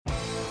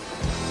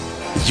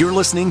You're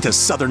listening to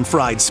Southern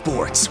Fried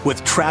Sports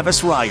with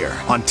Travis Reier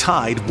on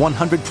Tide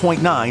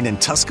 100.9 in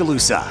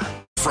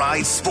Tuscaloosa.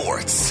 Fried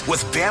Sports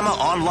with Bama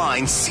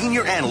Online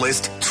senior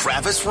analyst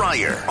Travis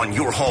Reier on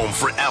your home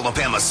for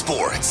Alabama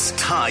sports.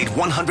 Tide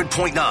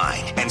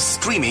 100.9 and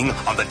streaming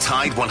on the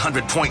Tide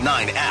 100.9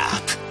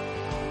 app.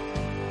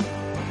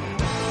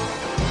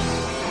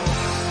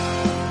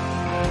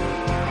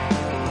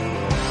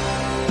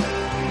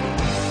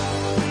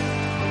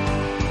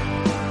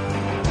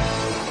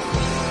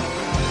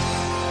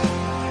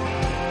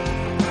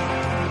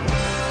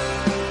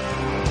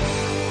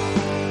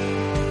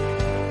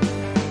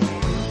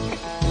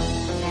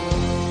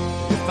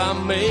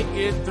 Make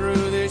it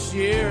through this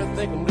year, I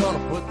think I'm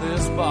gonna put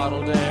this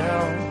bottle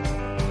down.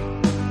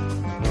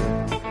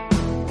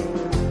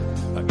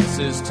 I guess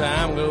as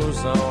time goes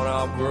on,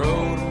 I'll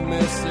grow to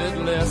miss it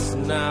less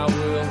than I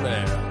will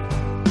now.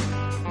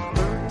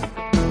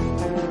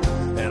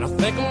 And I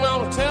think I'm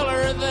gonna tell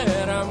her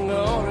that I'm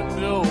gonna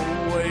go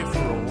away for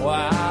a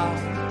while,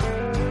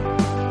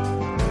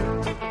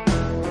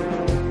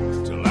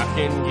 till I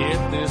can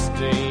get this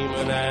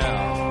demon out.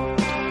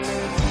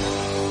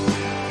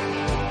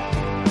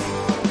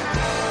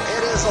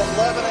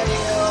 11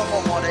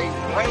 a.m. on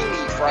a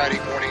rainy Friday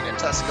morning in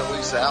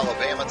Tuscaloosa,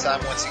 Alabama.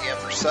 Time once again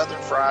for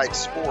Southern Fried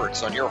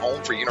Sports on your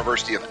home for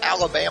University of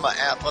Alabama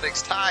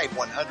Athletics, Tide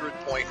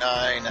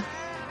 100.9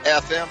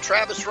 FM.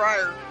 Travis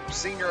Reier,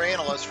 senior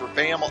analyst for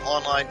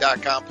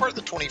BamaOnline.com, part of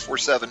the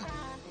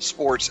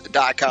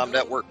 247sports.com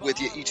network,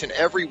 with you each and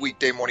every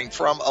weekday morning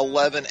from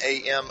 11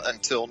 a.m.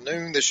 until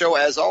noon. The show,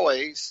 as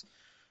always,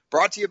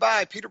 brought to you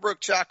by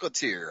Peterbrook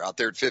Chocolatier out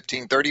there at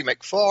 1530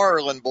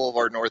 McFarland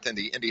Boulevard North in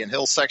the Indian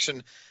Hill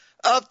section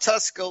of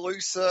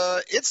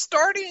Tuscaloosa. It's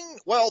starting,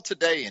 well,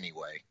 today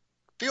anyway.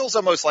 Feels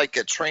almost like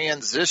a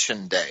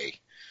transition day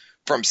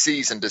from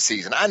season to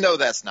season. I know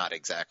that's not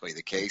exactly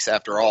the case.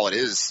 After all, it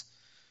is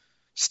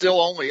still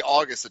only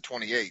August the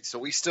 28th, so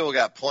we still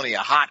got plenty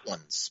of hot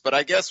ones. But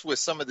I guess with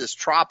some of this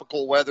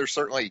tropical weather,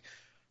 certainly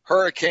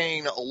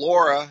Hurricane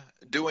Laura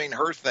doing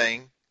her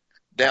thing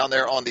down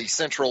there on the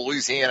central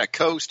Louisiana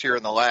coast here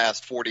in the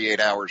last 48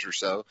 hours or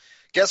so.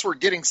 Guess we're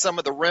getting some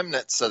of the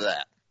remnants of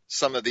that,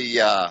 some of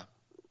the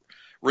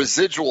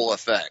residual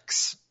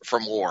effects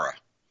from Laura.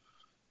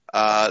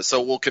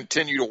 So we'll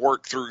continue to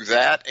work through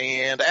that.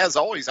 And as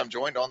always, I'm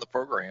joined on the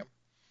program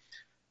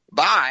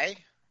by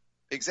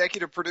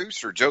executive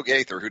producer Joe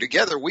Gaither, who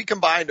together we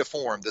combined to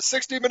form the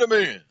 60-minute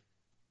man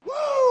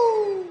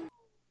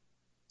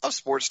of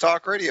Sports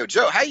Talk Radio.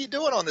 Joe, how you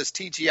doing on this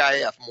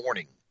TGIF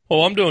morning?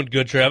 Oh, I'm doing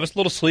good, Travis. A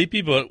little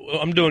sleepy, but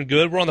I'm doing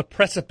good. We're on the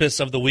precipice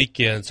of the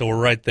weekend, so we're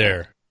right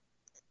there.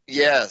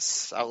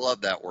 Yes, I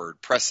love that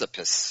word,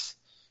 precipice.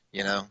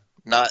 You know,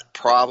 not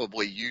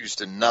probably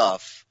used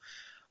enough,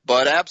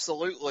 but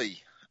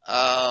absolutely.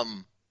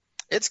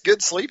 It's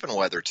good sleeping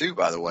weather, too,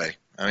 by the way.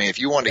 I mean, if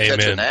you wanted to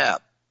catch a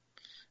nap,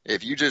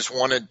 if you just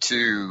wanted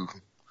to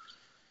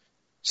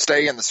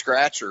stay in the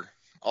scratcher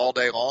all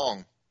day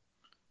long,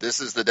 this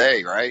is the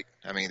day, right?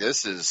 I mean,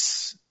 this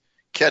is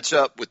catch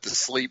up with the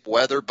sleep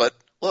weather. But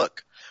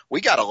look, we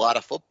got a lot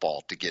of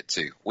football to get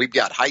to. We've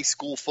got high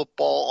school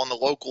football on the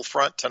local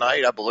front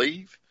tonight, I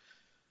believe.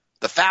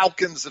 The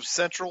Falcons of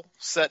Central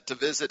set to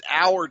visit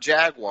our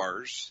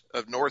Jaguars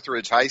of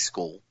Northridge High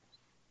School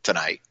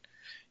tonight.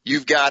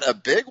 You've got a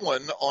big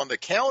one on the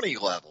county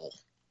level,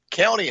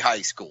 county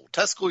high school.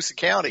 Tuscaloosa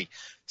County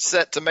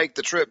set to make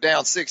the trip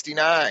down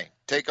 69,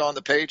 take on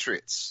the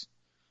Patriots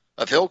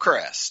of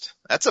Hillcrest.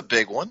 That's a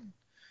big one.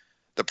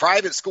 The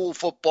private school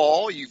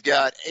football, you've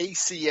got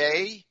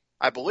ACA,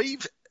 I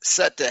believe,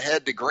 set to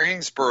head to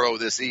Greensboro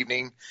this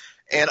evening,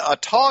 and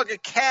Autauga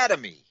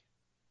Academy.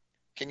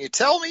 Can you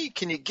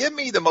give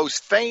me the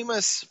most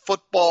famous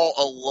football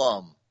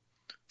alum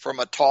from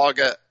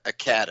Autauga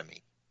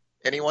Academy?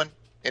 Anyone?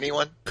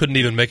 Couldn't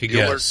even make a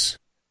guess.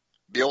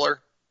 Bueller?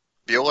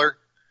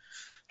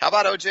 How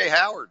about O.J.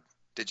 Howard?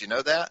 Did you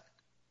know that?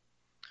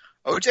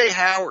 O.J.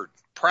 Howard,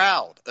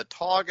 proud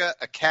Autauga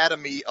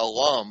Academy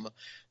alum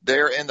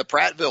there in the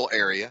Prattville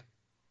area.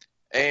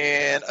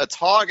 And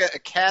Autauga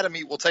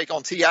Academy will take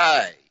on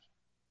TI,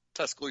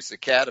 Tuscaloosa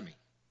Academy,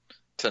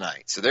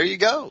 tonight. So there you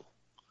go.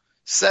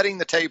 Setting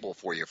the table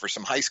for you for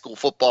some high school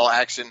football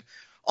action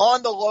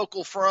on the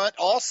local front.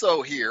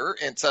 Also here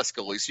in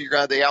Tuscaloosa, you've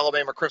got the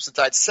Alabama Crimson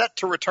Tide set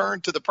to return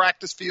to the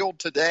practice field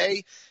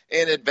today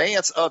in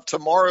advance of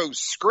tomorrow's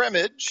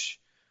scrimmage.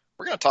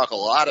 We're going to talk a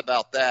lot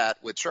about that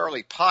with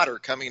Charlie Potter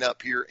coming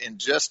up here in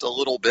just a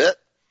little bit.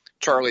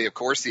 Charlie, of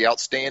course, the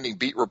outstanding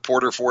beat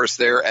reporter for us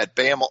there at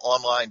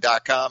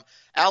BamaOnline.com.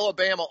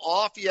 Alabama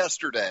off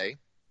yesterday,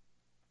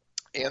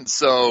 and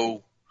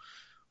so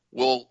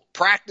we'll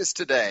practice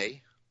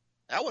today.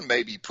 That one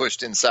may be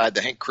pushed inside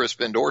the Hank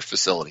Crisp Indoor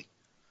facility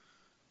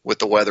with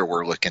the weather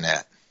we're looking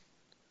at.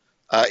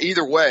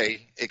 Either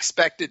way,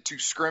 expected to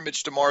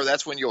scrimmage tomorrow.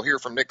 That's when you'll hear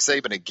from Nick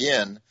Saban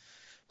again.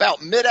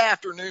 About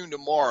mid-afternoon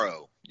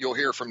tomorrow, you'll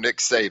hear from Nick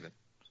Saban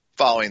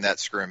following that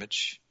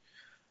scrimmage.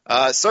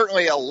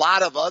 Certainly a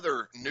lot of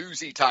other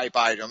newsy type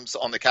items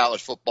on the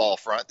college football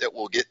front that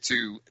we'll get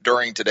to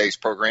during today's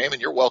program.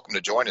 And you're welcome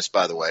to join us,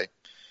 by the way,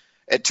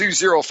 at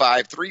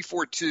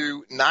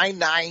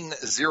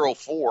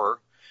 205-342-9904.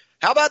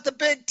 How about the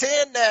Big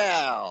Ten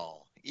now?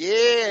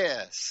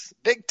 Yes.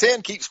 Big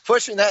Ten keeps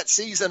pushing that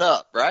season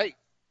up, right?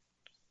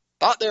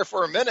 Thought there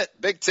for a minute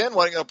Big Ten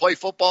wasn't going to play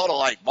football till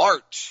like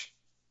March.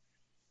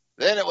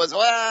 Then it was,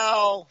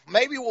 well,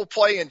 maybe we'll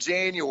play in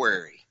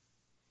January.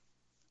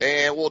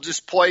 And we'll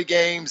just play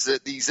games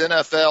at these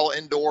NFL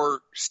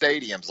indoor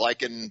stadiums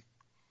like in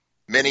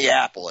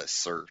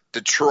Minneapolis or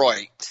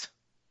Detroit,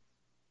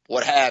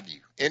 what have you,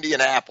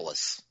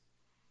 Indianapolis.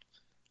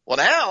 Well,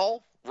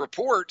 now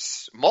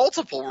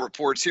multiple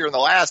reports here in the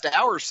last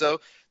hour or so,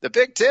 the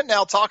Big Ten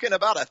now talking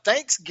about a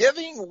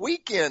Thanksgiving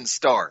weekend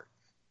start,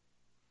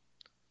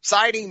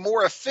 citing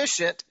more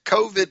efficient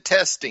COVID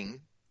testing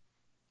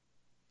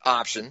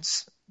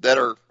options that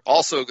are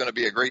also going to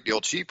be a great deal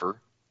cheaper.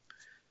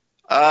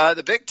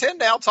 The Big Ten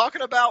now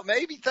talking about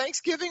maybe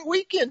Thanksgiving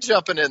weekend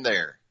jumping in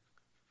there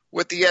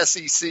with the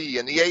SEC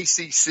and the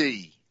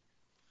ACC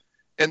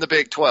and the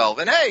Big 12.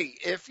 And, hey,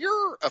 if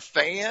you're a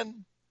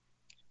fan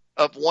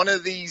of one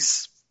of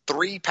these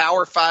 3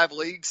 Power 5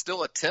 leagues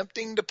still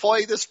attempting to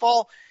play this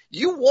fall,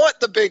 you want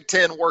the Big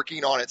Ten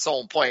working on its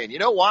own plan. You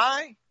know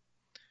why?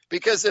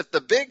 Because if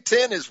the Big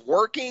Ten is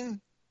working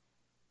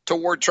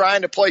toward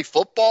trying to play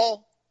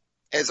football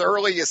as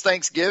early as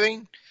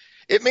Thanksgiving,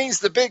 it means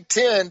the Big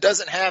Ten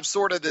doesn't have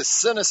sort of this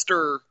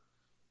sinister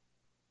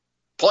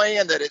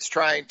plan that it's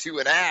trying to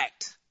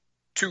enact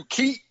to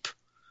keep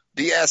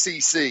the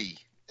SEC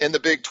and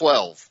the Big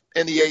 12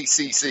 and the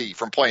ACC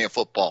from playing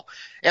football.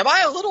 Am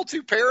I a little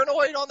too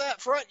paranoid on that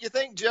front, you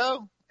think,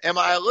 Joe? Am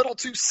I a little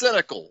too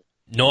cynical?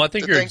 No, I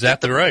think you're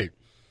exactly right.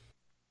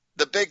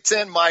 The Big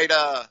Ten might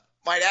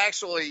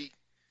actually,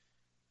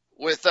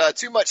 with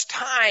too much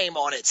time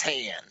on its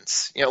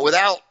hands,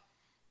 without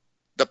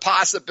the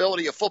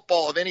possibility of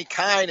football of any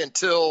kind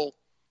until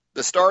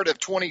the start of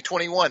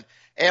 2021.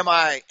 Am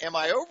I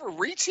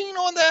overreaching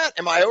on that?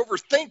 Am I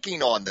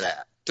overthinking on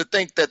that to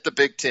think that the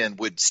Big Ten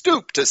would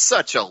stoop to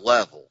such a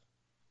level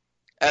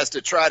as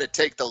to try to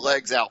take the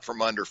legs out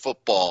from under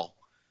football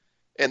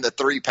in the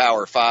 3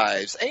 Power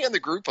 5s and the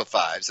group of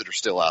 5s that are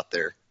still out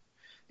there,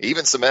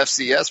 even some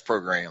FCS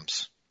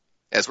programs,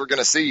 as we're going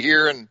to see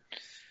here in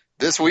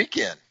this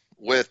weekend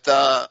with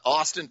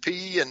Austin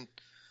Peay and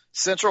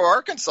Central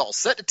Arkansas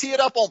set to tee it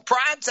up on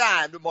prime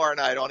time tomorrow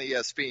night on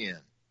ESPN.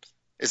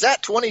 Is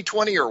that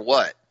 2020 or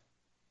what?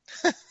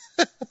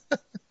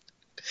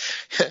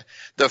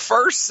 The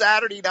first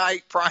Saturday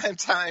night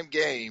primetime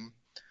game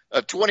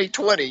of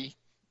 2020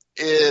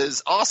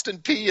 is Austin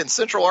Peay and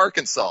Central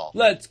Arkansas.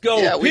 Let's go,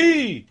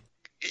 Peay!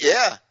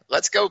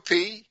 Let's go,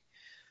 Peay.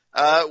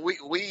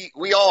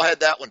 We all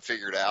had that one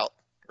figured out,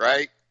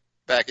 right?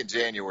 Back in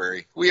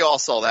January. We all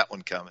saw that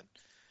one coming.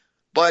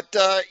 But,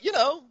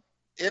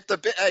 if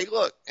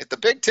the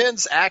Big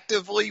Ten's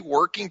actively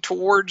working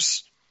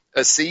towards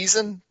a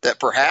season that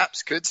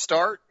perhaps could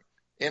start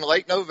in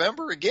late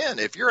November, again,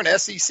 if you're an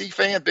SEC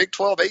fan, Big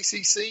 12,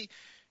 ACC,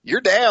 you're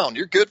down.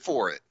 You're good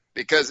for it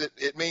because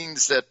it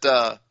means that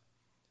the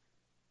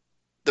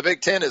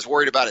Big Ten is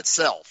worried about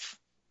itself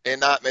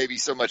and not maybe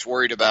so much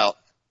worried about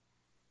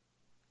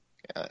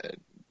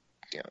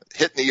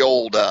hitting the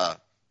old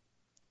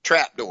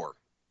trap door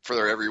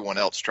for everyone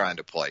else trying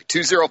to play.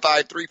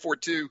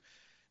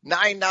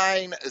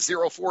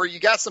 205-342-9904. You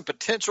got some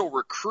potential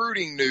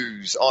recruiting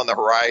news on the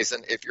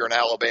horizon if you're an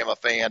Alabama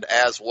fan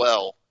as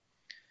well.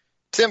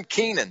 Tim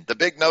Keenan, the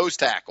big nose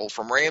tackle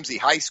from Ramsey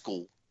High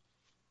School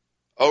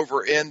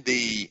over in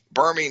the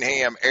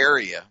Birmingham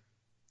area,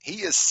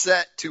 he is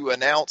set to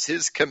announce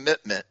his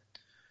commitment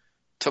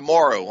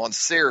tomorrow on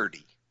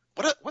Saturday.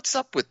 What's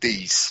up with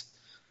these?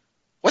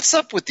 What's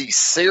up with these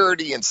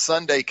Saturday and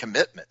Sunday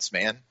commitments,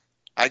 man?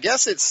 I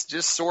guess it's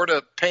just sort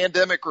of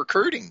pandemic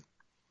recruiting.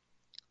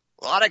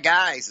 A lot of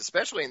guys,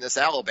 especially in this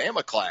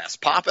Alabama class,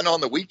 popping on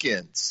the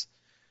weekends.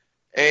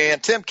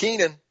 And Tim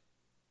Keenan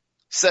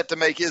set to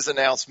make his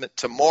announcement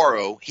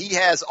tomorrow. He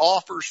has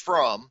offers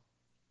from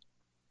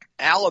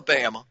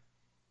Alabama,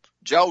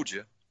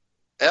 Georgia,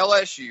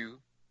 LSU,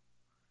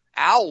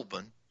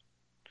 Auburn,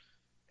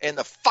 and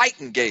the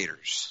Fighting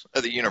Gators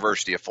of the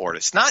University of Florida.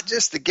 It's not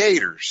just the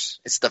Gators.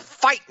 It's the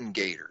Fighting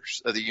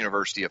Gators of the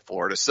University of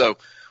Florida. So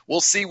we'll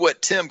see what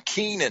Tim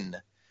Keenan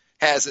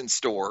has in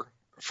store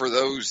for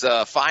those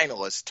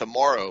finalists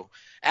tomorrow.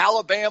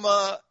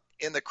 Alabama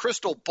in the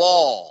crystal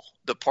ball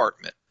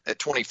department at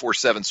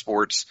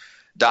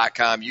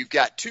 247sports.com. You've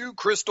got 2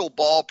 crystal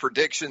ball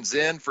predictions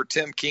in for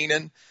Tim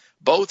Keenan,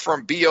 both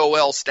from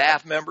BOL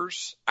staff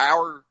members,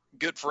 our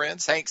good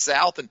friends, Hank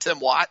South and Tim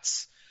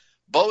Watts.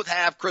 Both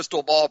have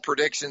crystal ball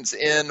predictions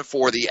in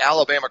for the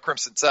Alabama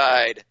Crimson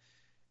Tide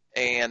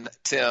and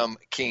Tim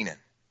Keenan.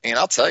 And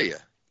I'll tell you,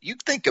 you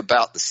think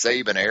about the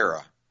Saban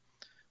era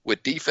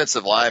with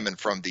defensive linemen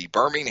from the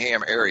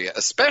Birmingham area,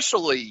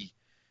 especially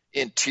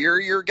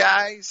interior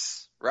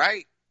guys,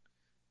 right?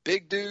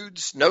 Big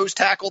dudes, nose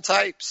tackle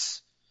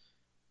types.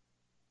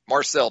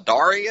 Marcel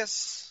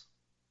Darius,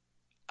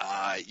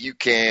 You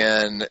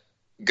can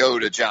go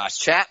to Josh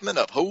Chapman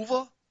of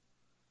Hoover.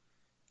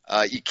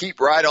 You keep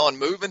right on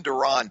moving.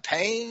 Deron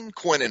Payne,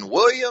 Quinnen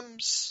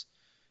Williams,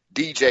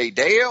 DJ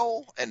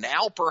Dale, and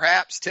now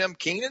perhaps Tim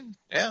Keenan.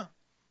 Yeah,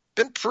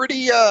 been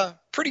pretty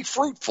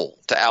fruitful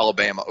to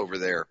Alabama over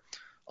there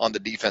on the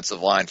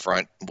defensive line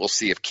front. We'll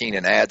see if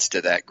Keenan adds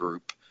to that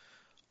group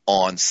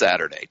on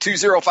Saturday.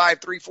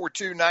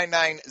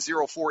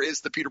 205-342-9904 is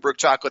the Peterbrook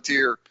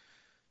Chocolatier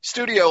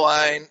studio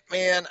line.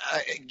 Man,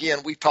 again,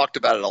 we've talked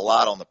about it a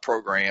lot on the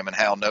program and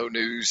how no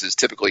news is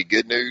typically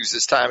good news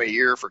this time of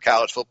year for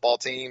college football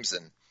teams.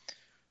 And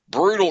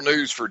brutal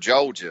news for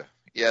Georgia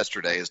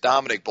yesterday is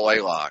Dominic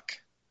Blaylock,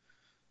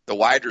 the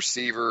wide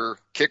receiver,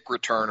 kick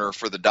returner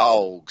for the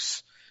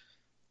Dogs,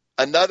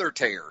 another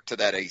tear to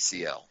that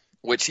ACL,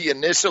 which he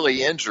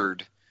initially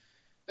injured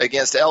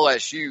against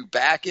LSU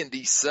back in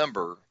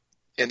December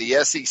in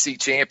the SEC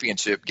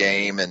championship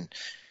game. And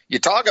you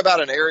talk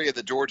about an area of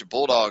the Georgia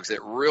Bulldogs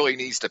that really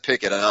needs to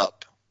pick it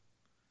up.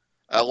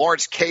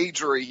 Lawrence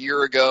Cager a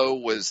year ago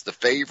was the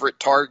favorite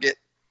target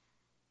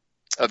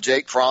of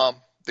Jake Fromm,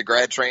 the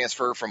grad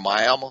transfer from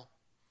Miami.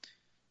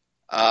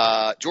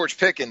 George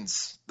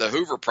Pickens, the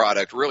Hoover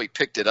product, really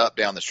picked it up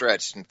down the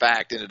stretch. In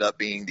fact, ended up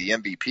being the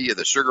MVP of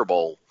the Sugar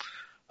Bowl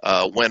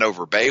win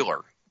over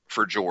Baylor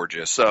for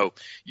Georgia. So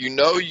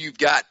you've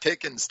got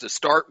Pickens to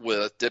start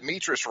with.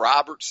 Demetrius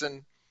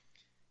Robertson,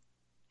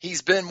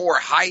 he's been more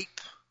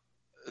hype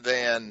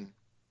than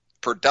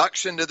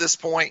production to this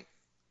point.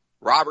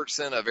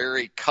 Robertson, a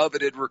very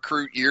coveted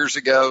recruit years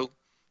ago,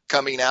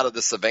 coming out of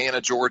the Savannah,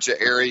 Georgia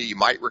area. You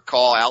might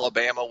recall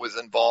Alabama was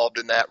involved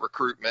in that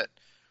recruitment.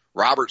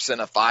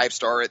 Robertson, a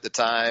 5-star at the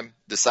time,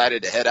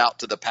 decided to head out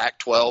to the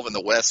Pac-12 and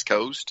the West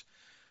Coast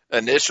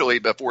initially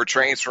before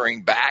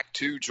transferring back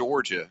to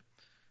Georgia.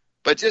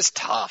 But just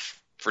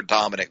tough for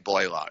Dominic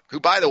Blaylock, who,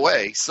 by the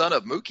way, son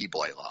of Mookie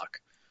Blaylock,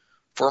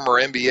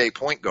 former NBA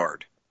point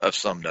guard of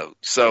some note.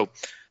 So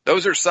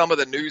those are some of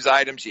the news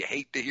items you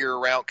hate to hear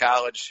around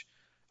college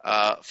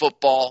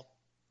football.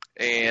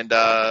 And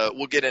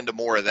we'll get into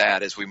more of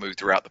that as we move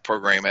throughout the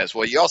program as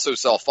well. You also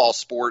saw fall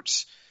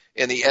sports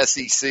in the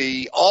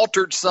SEC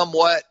altered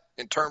somewhat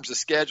in terms of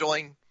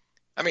scheduling.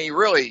 I mean, you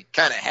really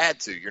kind of had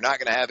to. You're not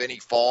going to have any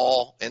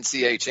fall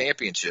NCAA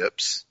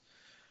championships,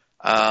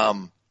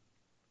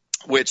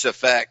 which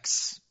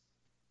affects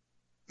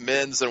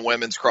men's and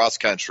women's cross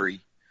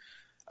country,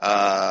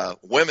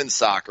 women's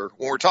soccer,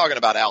 when we're talking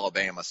about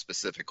Alabama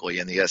specifically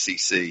in the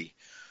SEC,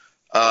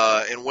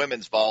 and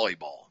women's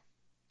volleyball.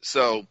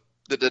 So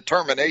the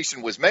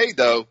determination was made,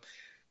 though,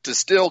 to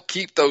still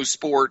keep those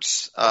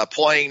sports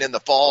playing in the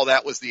fall.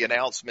 That was the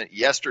announcement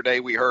yesterday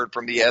we heard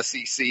from the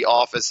SEC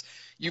office.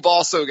 You've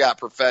also got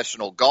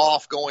professional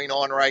golf going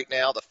on right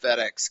now, the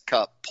FedEx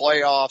Cup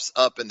playoffs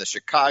up in the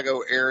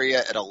Chicago area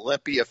at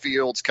Olympia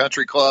Fields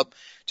Country Club.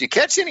 Did you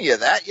catch any of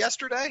that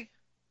yesterday?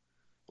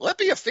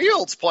 Olympia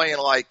Fields playing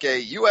like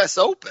a U.S.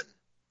 Open.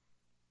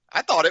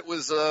 I thought it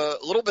was a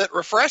little bit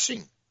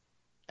refreshing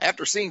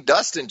after seeing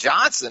Dustin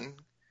Johnson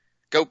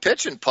go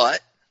pitch and putt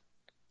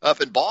up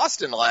in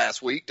Boston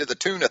last week to the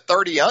tune of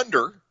 30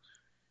 under,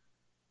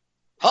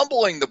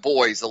 humbling the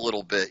boys a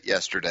little bit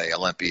yesterday,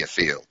 Olympia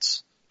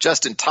Fields.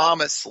 Justin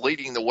Thomas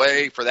leading the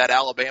way for that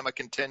Alabama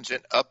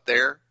contingent up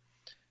there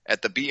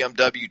at the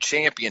BMW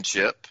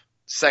Championship,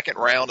 second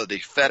round of the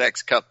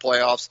FedEx Cup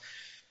playoffs.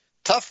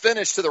 Tough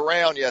finish to the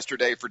round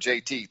yesterday for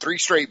JT. 3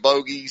 straight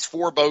bogeys,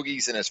 4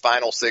 bogeys in his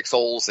final 6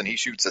 holes, and he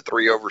shoots a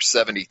 3 over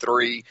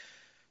 73.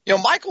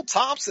 Michael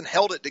Thompson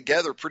held it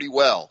together pretty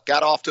well.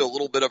 Got off to a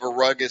little bit of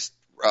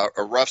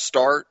a rough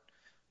start,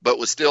 but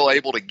was still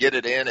able to get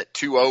it in at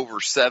 2 over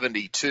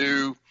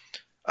 72.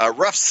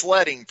 Rough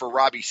sledding for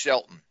Robbie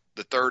Shelton,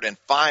 the third and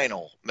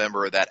final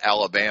member of that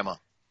Alabama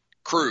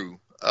crew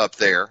up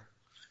there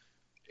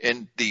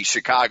in the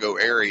Chicago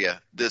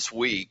area this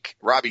week.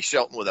 Robbie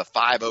Shelton with a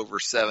 5 over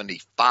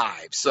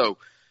 75. So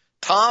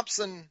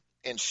Thompson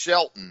and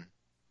Shelton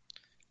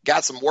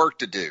got some work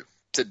to do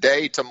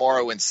today,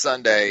 tomorrow, and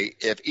Sunday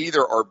if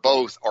either or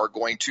both are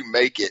going to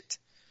make it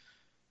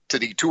to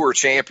the Tour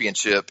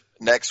Championship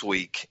next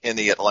week in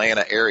the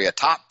Atlanta area.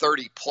 Top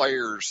 30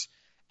 players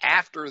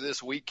after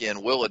this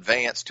weekend will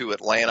advance to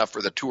Atlanta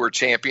for the Tour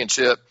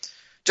Championship.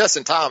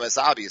 Justin Thomas,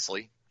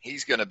 obviously,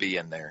 he's going to be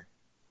in there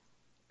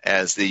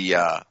as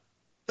the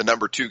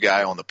number 2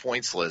 guy on the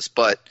points list.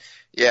 But,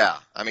 yeah,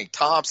 I mean,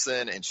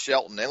 Thompson and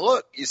Shelton. And,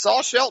 look, you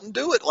saw Shelton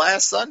do it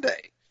last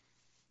Sunday.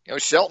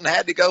 Shelton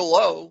had to go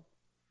low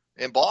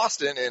in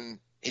Boston, and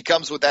he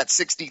comes with that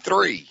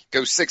 63,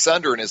 goes 6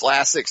 under in his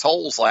last 6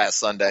 holes last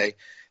Sunday,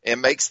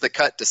 and makes the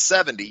cut to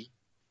 70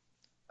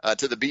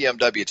 to the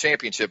BMW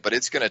Championship. But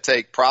it's going to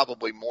take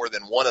probably more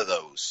than one of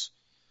those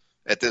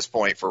at this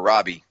point for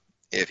Robbie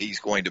if he's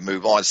going to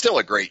move on. Still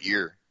a great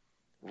year.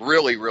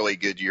 Really, really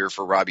good year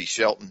for Robbie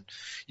Shelton.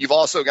 You've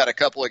also got a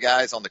couple of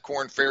guys on the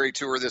Korn Ferry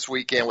Tour this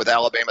weekend with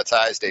Alabama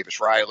ties, Davis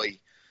Riley,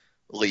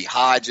 Lee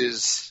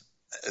Hodges.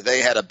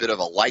 They had a bit of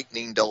a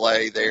lightning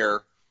delay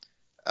there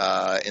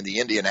in the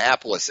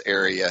Indianapolis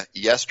area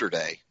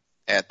yesterday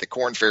at the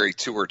Korn Ferry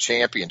Tour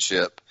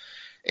Championship.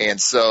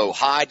 And so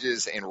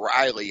Hodges and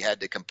Riley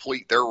had to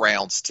complete their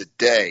rounds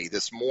today,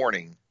 this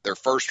morning, their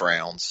first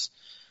rounds,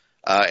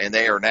 and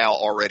they are now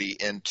already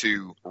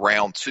into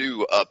round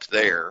 2 up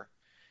there.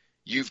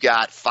 You've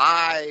got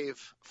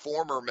 5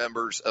 former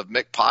members of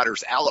Mick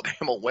Potter's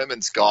Alabama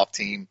women's golf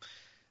team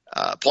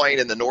playing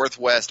in the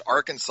Northwest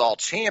Arkansas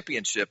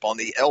Championship on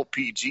the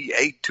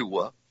LPGA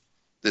Tour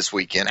this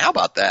weekend. How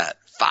about that?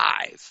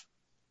 5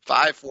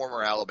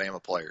 former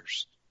Alabama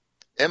players.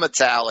 Emma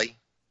Talley,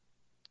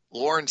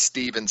 Lauren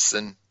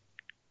Stevenson,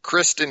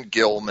 Kristen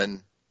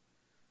Gilman,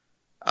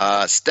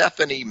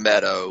 Stephanie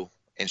Meadow,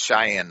 and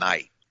Cheyenne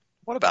Knight.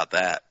 What about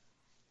that?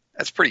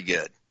 That's pretty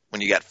good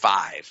when you got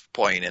 5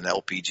 playing in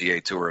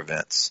LPGA Tour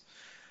events.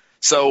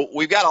 So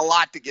we've got a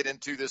lot to get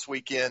into this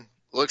weekend.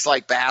 Looks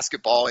like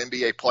basketball,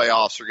 NBA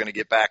playoffs are going to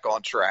get back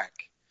on track.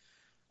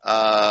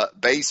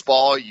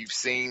 Baseball, you've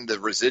seen the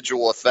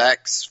residual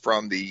effects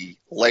from the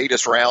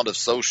latest round of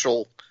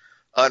social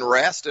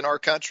unrest in our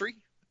country.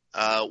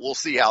 We'll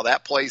see how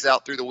that plays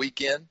out through the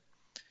weekend.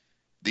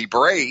 The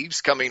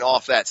Braves, coming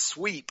off that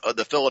sweep of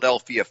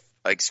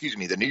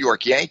the New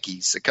York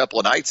Yankees a couple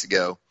of nights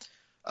ago,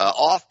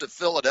 off to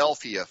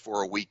Philadelphia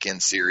for a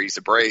weekend series.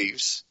 The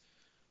Braves,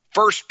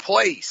 first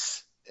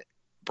place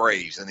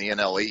Braves in the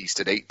NL East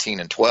at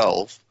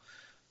 18-12,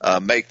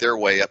 make their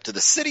way up to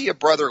the city of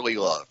brotherly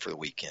love for the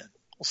weekend.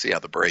 We'll see how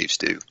the Braves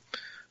do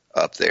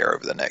up there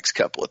over the next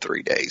couple of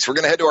 3 days. We're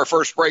going to head to our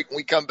first break. When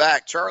we come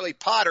back, Charlie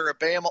Potter at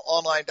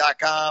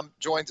BamaOnline.com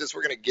joins us.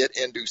 We're going to get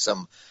into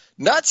some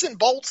nuts and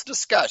bolts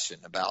discussion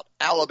about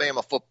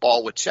Alabama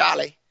football with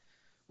Charlie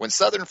when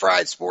Southern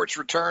Fried Sports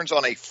returns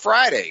on a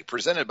Friday,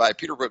 presented by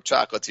Peterbrook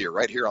Chocolatier,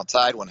 right here on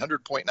Tide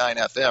 100.9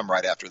 FM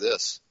right after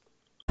this.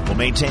 We'll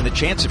maintain the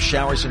chance of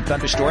showers and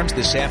thunderstorms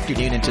this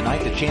afternoon and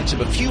tonight. The chance of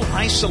a few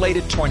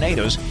isolated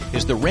tornadoes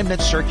as the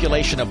remnant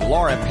circulation of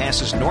Laura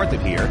passes north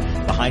of here.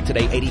 The high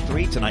today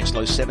 83, tonight's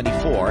low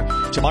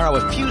 74. Tomorrow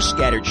a few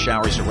scattered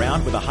showers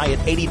around with a high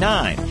at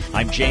 89.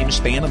 I'm James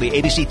Spann on the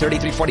ABC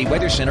 3340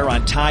 Weather Center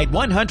on Tide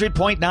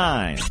 100.9.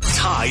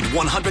 Tide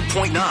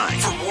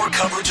 100.9. For more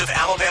coverage of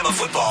Alabama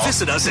football,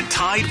 visit us at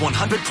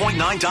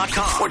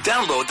Tide100.9.com or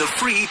download the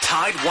free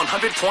Tide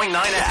 100.9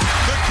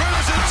 app. The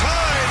Crimson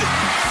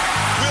Tide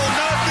will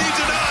not be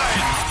denied.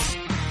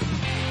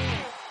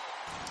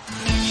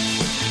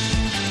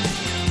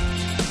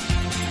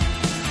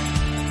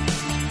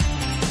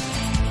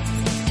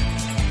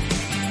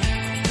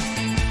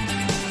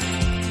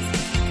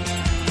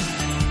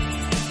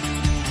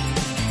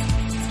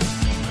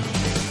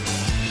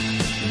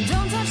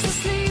 Don't touch the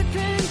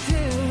sleeping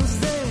pills,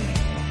 they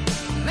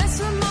mess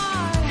with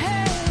my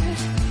head.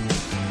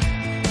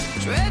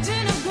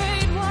 Dredging of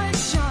great white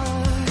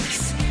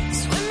sharks,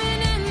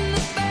 swimming in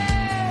the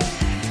bed.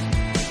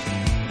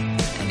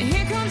 And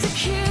here comes a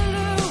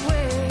killer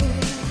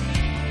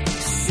wave to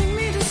sing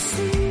me to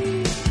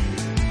sleep.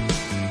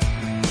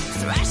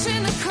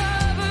 Thrashing the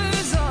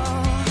covers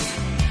off,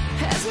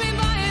 has me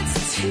by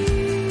its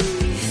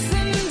teeth.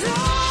 And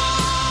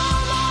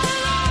all my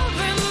love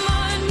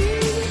remind me,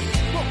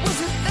 what was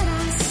it that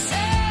I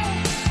said?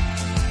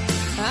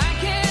 I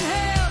can't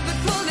help but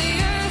pull the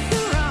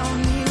earth around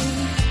me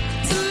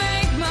to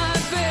make my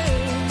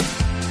bed.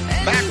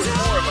 And Back with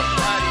more of a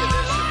Friday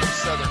edition of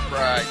Southern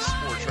Fried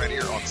Sports right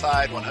here on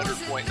Tide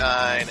 100.9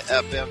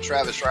 FM.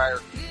 Travis Reier,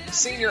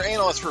 senior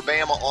analyst for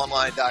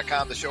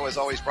BamaOnline.com. The show is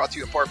always brought to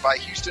you in part by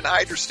Houston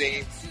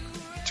Hydrosteam,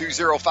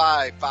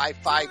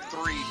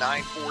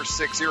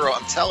 205-553-9460.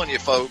 I'm telling you,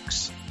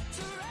 folks,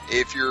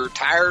 if you're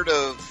tired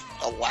of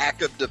a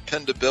lack of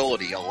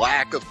dependability, a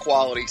lack of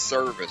quality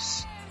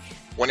service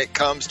when it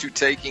comes to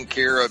taking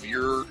care of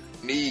your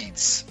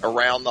needs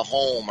around the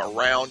home,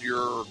 around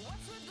your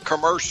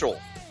commercial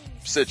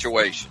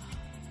situation,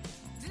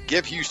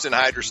 give Houston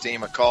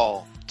Hydrosteam a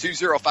call.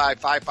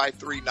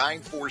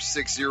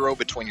 205-553-9460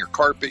 between your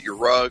carpet, your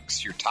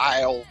rugs, your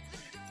tile,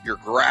 your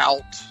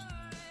grout,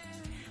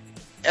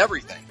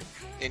 everything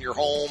in your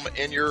home,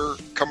 in your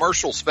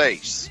commercial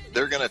space.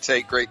 They're going to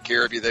take great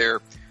care of you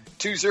there.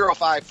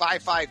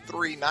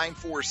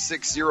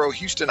 205-553-9460,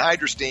 Houston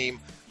Hydrosteam.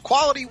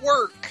 Quality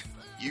work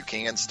you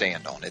can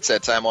stand on. It's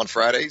that time on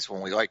Fridays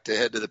when we like to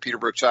head to the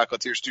Peterbrook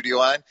Chocolatier studio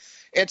line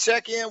and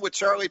check in with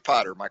Charlie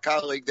Potter, my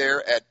colleague there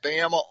at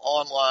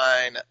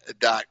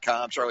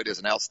BamaOnline.com. Charlie does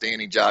an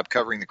outstanding job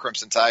covering the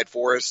Crimson Tide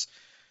for us.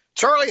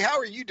 Charlie, how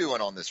are you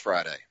doing on this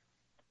Friday?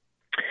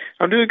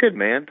 I'm doing good,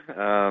 man.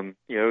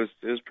 It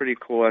was pretty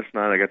cool last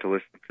night. I got to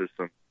listen to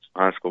some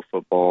high school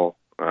football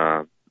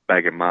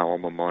back at my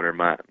alma mater.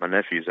 My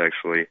nephew's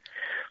actually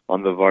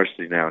on the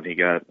varsity now, and he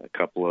got a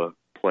couple of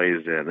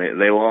plays in.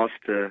 They lost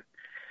in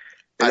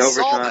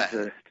overtime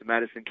to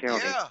Madison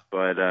County, Yeah.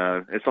 But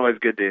it's always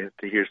good to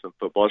hear some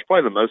football. It's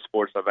probably the most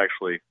sports I've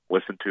actually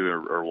listened to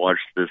or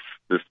watched this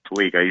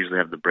week. I usually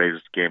have the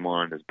Braves game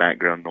on as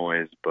background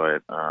noise,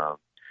 but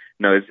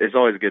it's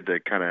always good to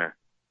kind of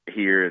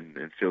hear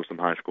and feel some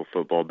high school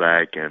football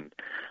back. And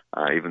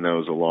even though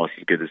it was a loss,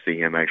 it's good to see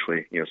him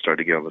actually start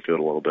to get on the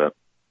field a little bit.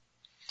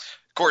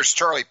 Of course,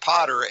 Charlie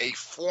Potter, a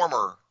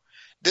former.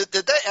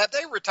 Have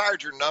they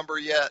retired your number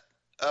yet?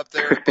 up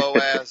there at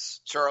Boaz,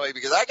 Charlie?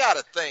 Because I got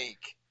to think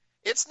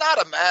it's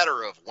not a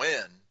matter of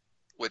when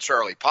with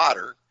Charlie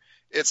Potter.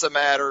 It's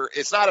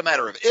not a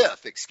matter of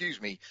if,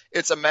 excuse me.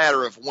 It's a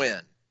matter of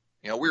when.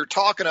 You know, we were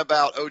talking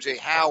about O.J.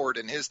 Howard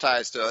and his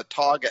ties to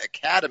Autauga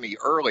Academy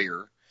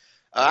earlier.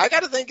 I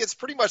got to think it's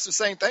pretty much the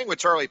same thing with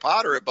Charlie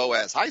Potter at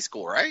Boaz High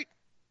School, right?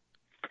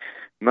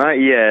 Not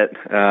yet.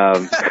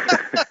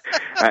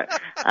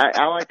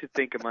 I like to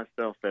think of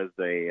myself as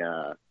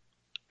a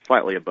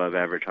slightly above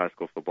average high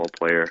school football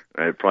player.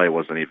 It probably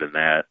wasn't even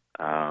that.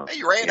 Hey,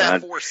 you ran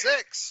that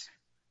 4.6.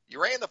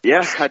 You ran the 4.6.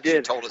 Yeah, I did.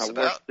 You told us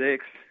about 4.6,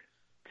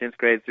 10th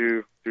grade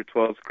through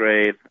 12th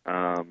grade. You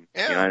know,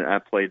 I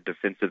played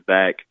defensive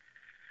back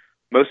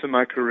most of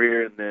my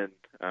career, and then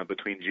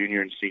between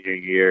junior and senior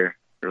year,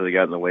 really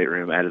got in the weight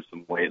room, added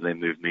some weight, and they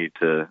moved me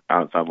to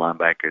outside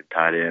linebacker and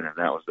tight end, and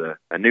that was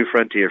a new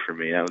frontier for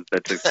me.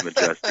 That took some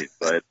adjusting,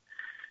 but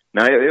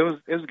no,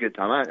 it was a good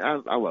time.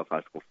 I love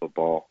high school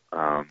football.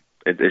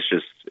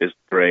 It's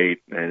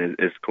great, and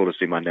it's cool to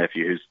see my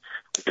nephew, who's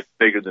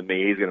bigger than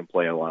me. He's going to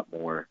play a lot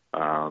more.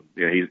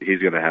 You know, he's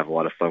going to have a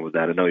lot of fun with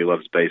that. I know he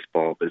loves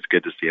baseball, but it's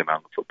good to see him out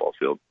on the football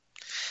field.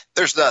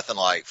 There's nothing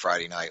like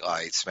Friday Night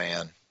Lights,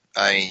 man.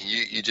 I mean,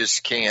 you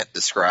just can't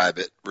describe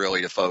it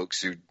really to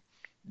folks who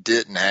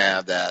didn't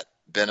have that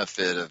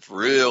benefit of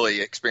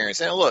really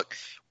experiencing. And look,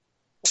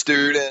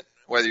 student,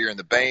 whether you're in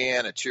the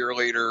band, a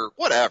cheerleader,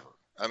 whatever.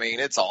 I mean,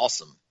 it's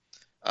awesome.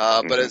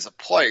 But as a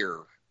player,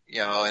 you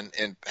know,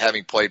 and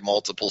having played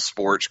multiple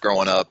sports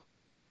growing up,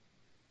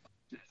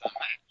 it's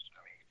unmatched. I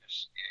mean,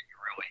 you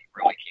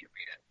really can't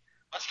beat it.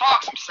 Let's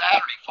talk some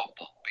Saturday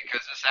football,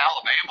 because this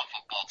Alabama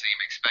football team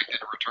expected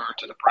to return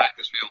to the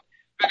practice field.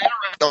 Been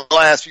interesting the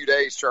last few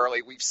days,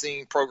 Charlie. We've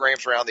seen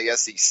programs around the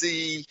SEC,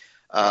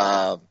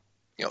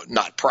 you know,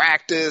 not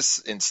practice,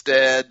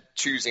 instead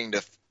choosing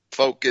to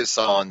focus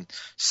on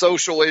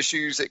social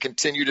issues that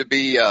continue to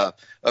be a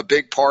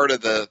big part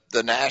of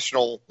the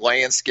national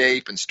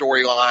landscape and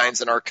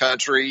storylines in our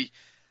country.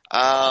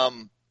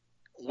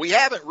 We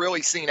haven't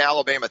really seen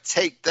Alabama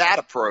take that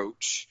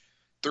approach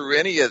through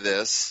any of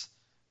this,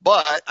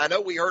 but I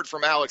know we heard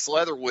from Alex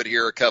Leatherwood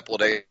here a couple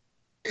of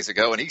days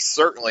ago, and he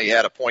certainly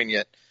had a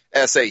poignant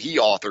essay he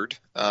authored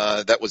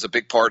that was a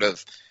big part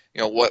of,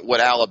 you know, what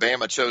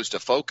Alabama chose to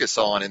focus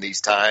on in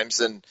these times.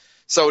 And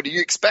so do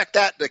you expect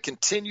that to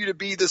continue to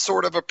be the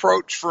sort of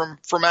approach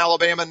from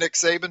Alabama, Nick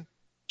Saban,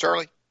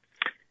 Charlie?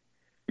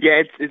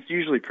 Yeah, it's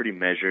usually pretty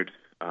measured.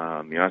 You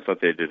know, I thought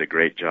they did a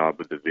great job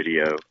with the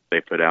video they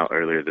put out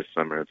earlier this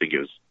summer. I think it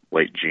was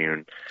late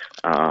June.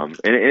 And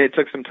it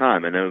took some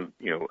time. I know,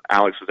 you know,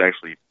 Alex was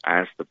actually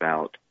asked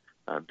about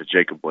the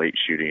Jacob Blake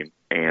shooting,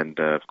 and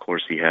of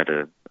course he had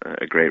a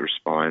great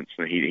response.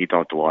 And he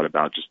talked a lot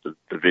about just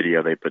the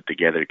video they put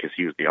together, because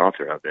he was the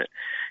author of it.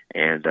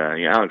 And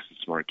you know, Alex is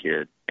a smart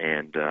kid,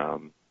 and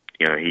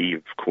you know, he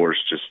of course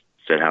just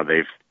said how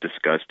they've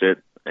discussed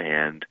it,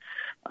 and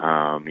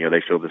you know,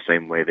 they feel the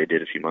same way they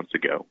did a few months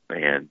ago,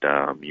 and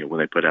you know,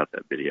 when they put out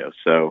that video.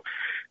 So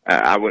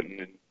I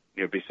wouldn't,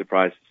 you know, be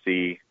surprised to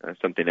see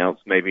something else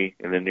maybe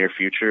in the near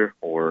future,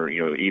 or,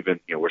 you know, even,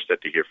 you know, we're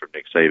set to hear from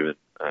Nick Saban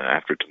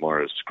after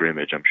tomorrow's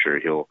scrimmage. I'm sure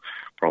he'll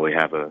probably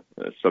have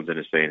something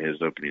to say in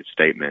his opening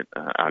statement.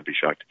 I'd be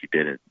shocked if he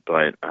didn't.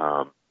 But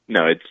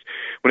no, it's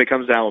when it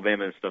comes to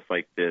Alabama and stuff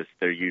like this,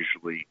 they're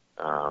usually,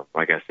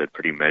 like I said,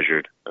 pretty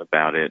measured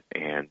about it,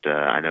 and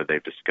I know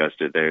they've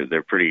discussed it.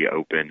 They're pretty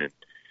open and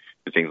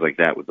things like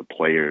that with the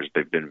players.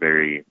 They've been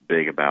very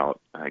big about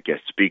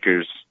guest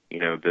speakers, you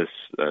know, this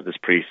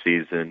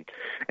preseason,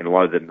 and a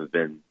lot of them have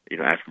been, you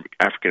know,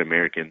 African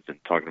Americans, and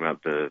talking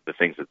about the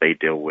things that they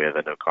deal with.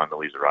 I know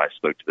Condoleezza Rice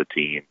spoke to the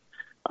team.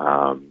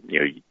 You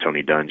know,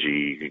 Tony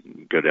Dungy, you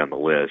can go down the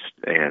list,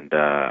 and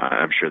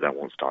I'm sure that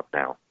won't stop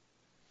now.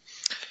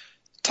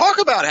 Talk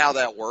about how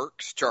that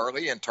works,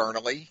 Charlie,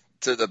 internally,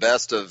 to the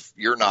best of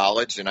your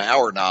knowledge and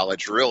our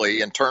knowledge,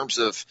 really, in terms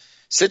of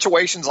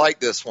situations like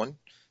this one.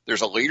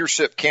 There's a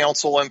leadership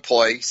council in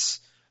place.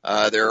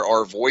 There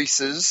are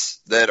voices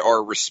that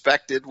are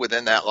respected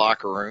within that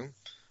locker room,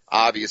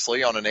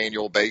 obviously, on an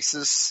annual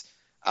basis.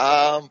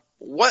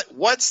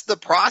 What's the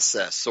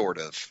process, sort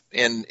of,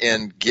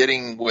 in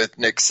getting with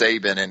Nick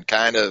Saban and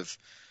kind of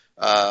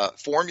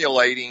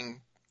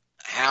formulating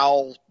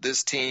how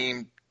this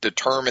team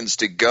determines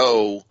to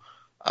go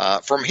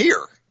from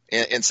here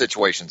in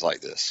situations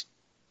like this?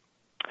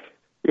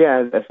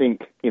 Yeah, I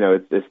think, you know,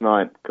 it's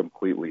not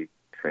completely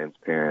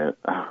transparent,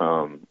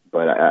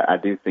 but I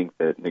do think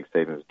that Nick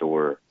Saban's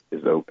door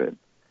is open,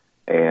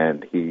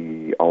 and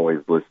he always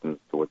listens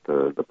to what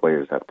the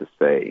players have to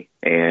say.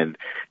 And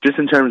just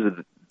in terms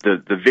of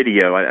the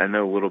video, I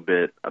know a little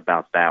bit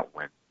about that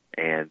one,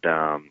 and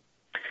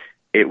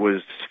it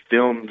was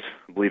filmed,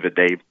 I believe, a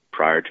day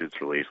prior to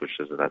its release, which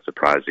isn't that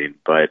surprising.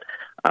 But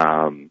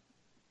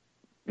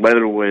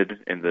Leatherwood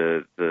and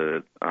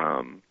the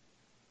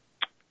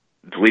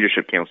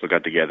leadership council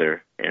got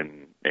together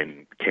and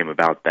came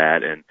about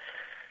that, and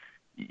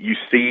you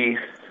see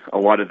a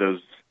lot of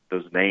those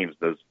those names,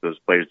 those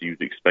players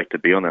you'd expect to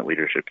be on that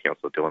leadership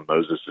council. Dylan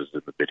Moses is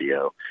in the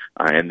video,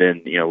 and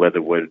then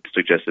Leatherwood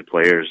suggested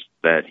players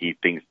that he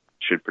thinks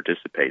should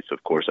participate. So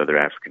of course, other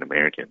African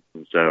Americans,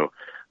 and so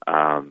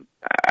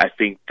I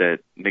think that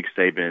Nick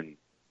Saban,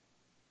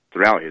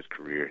 throughout his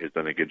career, has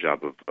done a good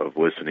job of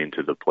listening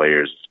to the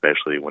players,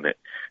 especially when it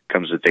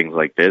comes to things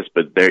like this.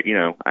 But there,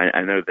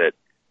 I know that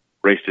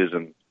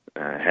racism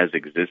has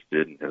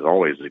existed and has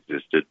always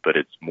existed, but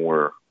it's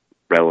more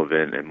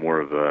relevant and more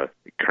of a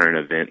current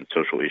event and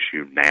social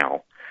issue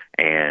now.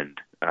 And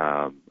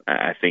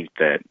I think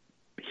that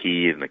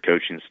he and the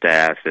coaching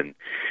staff and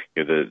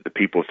the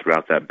people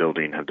throughout that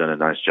building have done a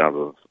nice job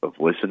of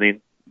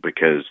listening,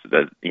 because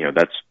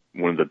that's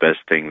one of the best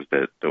things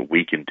that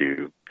we can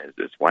do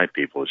as white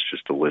people, is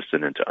just to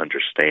listen and to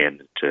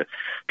understand, to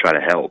try to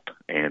help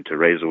and to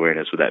raise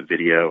awareness with that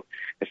video.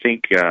 I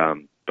think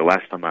the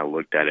last time I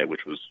looked at it,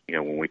 which was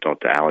when we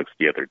talked to Alex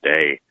the other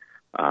day,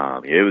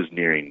 it was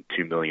nearing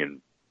 2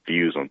 million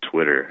views on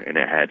Twitter, and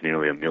it had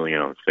nearly 1 million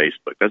on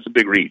Facebook. That's a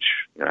big reach.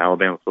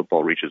 Alabama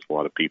football reaches a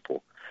lot of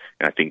people,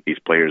 and I think these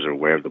players are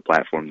aware of the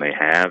platform they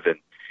have, and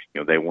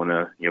they want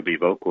to be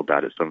vocal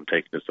about it. Some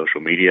take to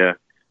social media,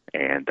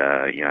 and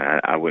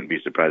I wouldn't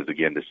be surprised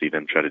again to see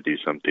them try to do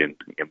something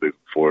and move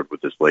forward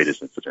with this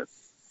latest incident.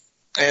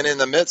 And in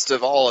the midst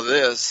of all of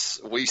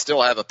this, we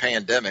still have a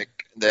pandemic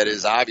that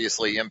is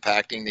obviously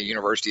impacting the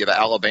University of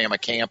Alabama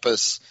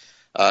campus.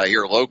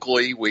 Here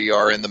locally, we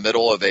are in the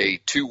middle of a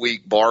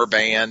 2-week bar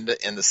ban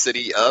in the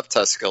city of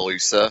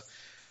Tuscaloosa.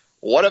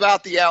 What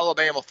about the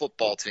Alabama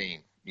football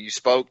team? You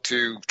spoke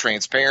to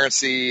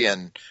transparency,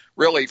 and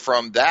really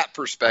from that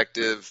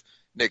perspective,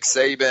 Nick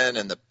Saban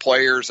and the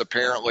players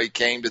apparently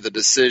came to the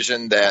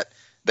decision that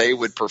they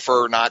would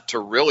prefer not to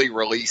really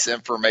release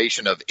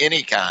information of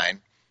any kind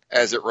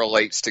as it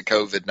relates to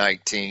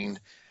COVID-19.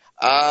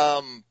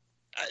 And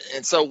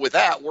so with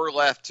that, we're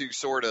left to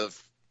sort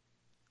of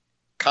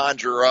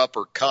conjure up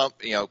or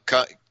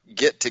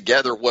get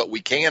together what we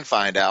can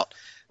find out.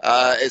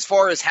 As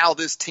far as how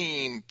this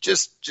team,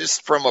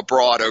 just from a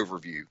broad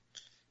overview,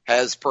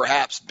 has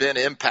perhaps been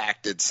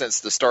impacted since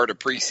the start of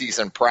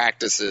preseason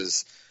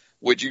practices,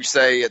 would you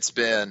say it's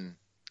been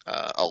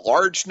a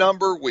large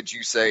number? Would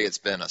you say it's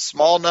been a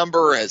small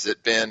number? Has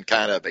it been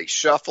kind of a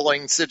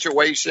shuffling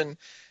situation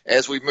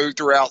as we move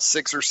throughout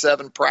 6 or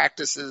 7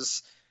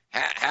 practices?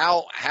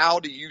 How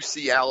do you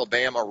see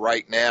Alabama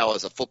right now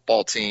as a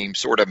football team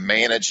sort of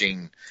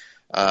managing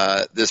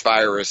this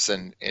virus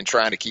and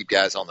trying to keep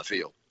guys on the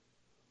field?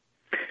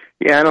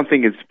 Yeah, I don't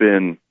think it's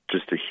been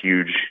just a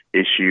huge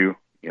issue.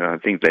 I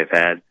think they've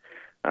had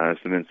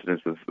some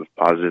incidents with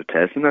positive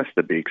tests, and that's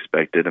to be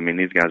expected. I mean,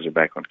 these guys are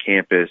back on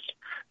campus.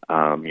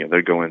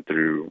 They're going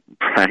through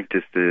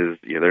practices.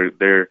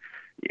 They're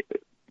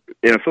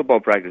in a football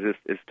practice.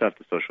 It's tough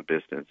to social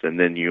distance, and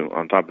then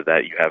on top of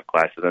that, you have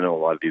classes. I know a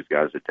lot of these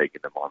guys are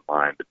taking them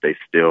online, but they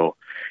still,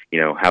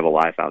 have a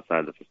life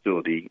outside the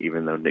facility.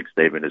 Even though Nick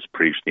Saban has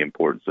preached the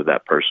importance of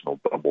that personal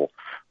bubble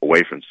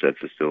away from said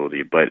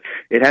facility, but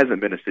it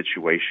hasn't been a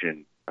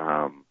situation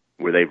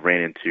where they've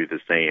ran into the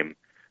same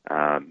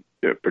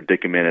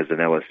predicament as an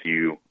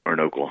LSU or an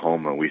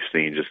Oklahoma. We've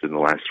seen just in the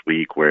last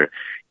week where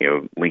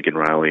Lincoln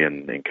Riley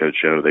and Coach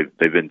O,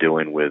 they've been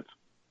dealing with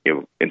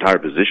entire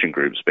position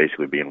groups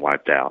basically being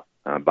wiped out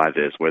by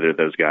this, whether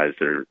those guys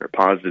are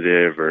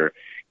positive or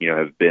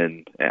have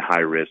been at high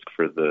risk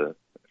for the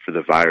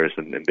virus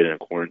and been in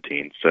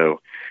quarantine.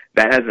 So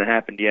that hasn't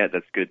happened yet.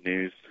 That's good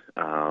news.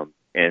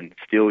 And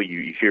still,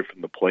 you hear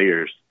from the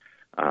players.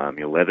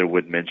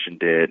 Leatherwood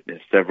mentioned it.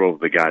 Several of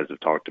the guys have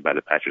talked about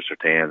it. Patrick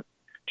Surtain,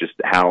 just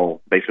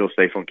how they feel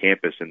safe on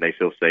campus and they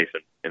feel safe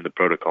in the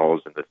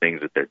protocols and the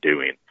things that they're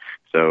doing.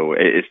 So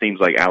it seems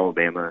like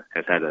Alabama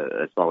has had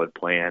a solid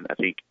plan. I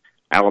think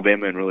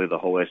Alabama and really the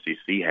whole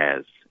SEC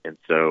has. And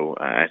so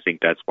I think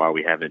that's why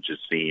we haven't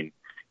just seen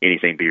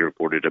anything be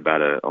reported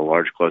about a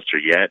large cluster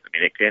yet. I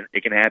mean,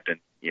 it can happen.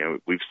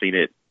 We've seen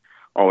it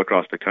all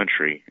across the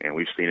country, and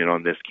we've seen it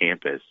on this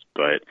campus.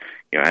 But,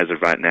 as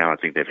of right now, I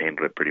think they've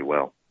handled it pretty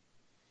well.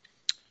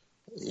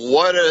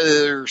 What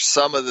are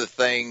some of the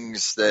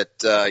things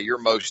that you're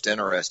most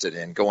interested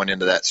in going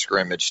into that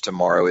scrimmage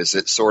tomorrow? Is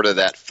it sort of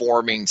that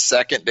forming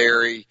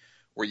secondary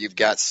where you've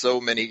got so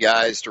many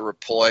guys to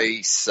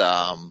replace?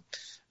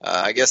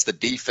 I guess the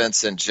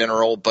defense in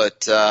general,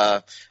 but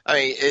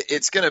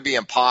it's going to be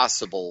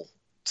impossible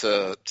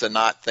to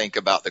not think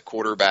about the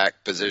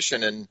quarterback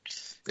position, and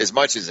as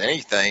much as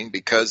anything,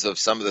 because of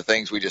some of the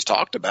things we just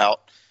talked about,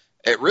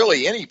 at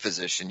really any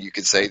position, you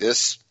could say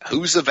this: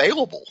 who's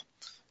available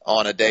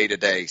on a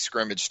day-to-day,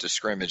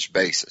 scrimmage-to-scrimmage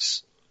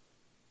basis?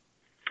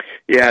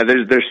 Yeah,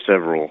 there's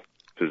several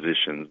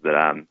positions that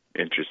I'm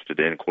interested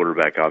in,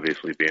 quarterback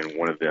obviously being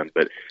one of them,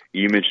 but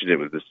you mentioned it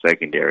with the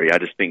secondary. I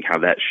just think how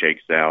that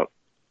shakes out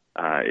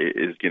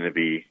is going to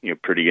be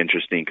pretty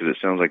interesting, because it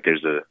sounds like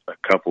there's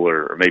a couple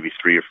or maybe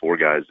 3 or 4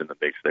 guys in the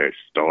mix there at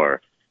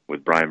star,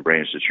 with Brian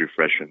Branch, the true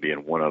freshman,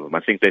 being one of them.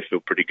 I think they feel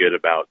pretty good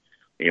about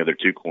their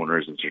 2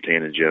 corners in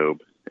Surtain and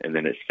Jobe, and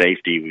then at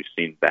safety we've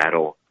seen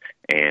Battle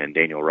and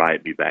Daniel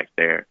Wright be back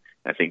there.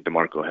 I think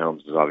DeMarco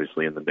Helms is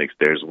obviously in the mix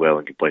there as well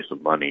and can play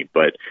some money.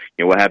 But,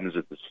 what happens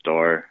at the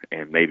star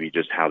and maybe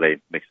just how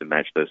they mix and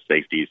match those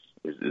safeties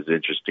is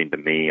interesting to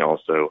me.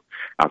 Also,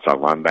 outside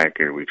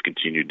linebacker, we've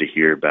continued to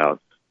hear about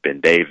Ben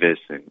Davis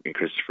and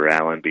Christopher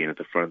Allen being at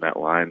the front of that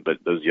line. But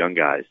those young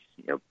guys,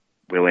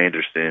 Will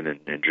Anderson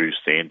and Drew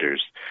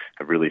Sanders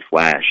have really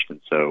flashed. And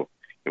so,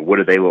 what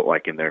do they look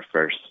like in their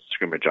first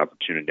scrimmage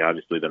opportunity?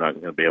 Obviously, they're not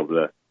going to be able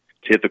to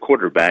hit the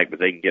quarterback, but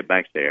they can get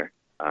back there.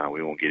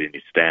 We won't get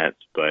any stats,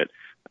 but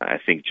I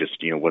think just,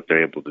 what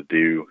they're able to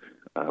do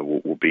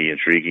will be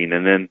intriguing.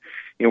 And then,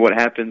 what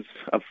happens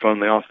up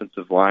front on the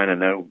offensive line, I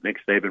know Nick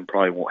Saban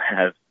probably won't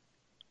have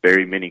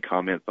very many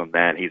comments on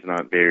that. He's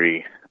not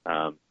very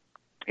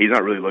he's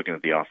not really looking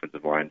at the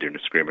offensive line during a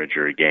scrimmage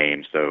or a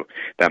game, so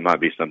that might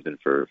be something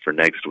for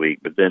next week.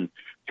 But then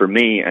for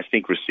me, I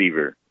think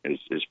receiver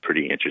is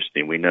pretty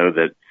interesting. We know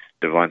that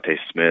Devontae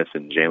Smith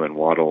and Jalen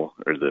Waddle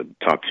are the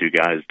top two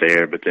guys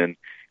there, but then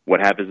what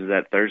happens is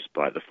that third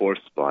spot, the fourth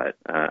spot.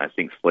 I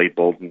think Slade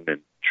Bolden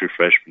and true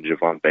freshman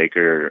Javon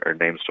Baker are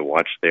names to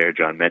watch there.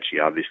 John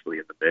Mechie obviously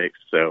in the mix.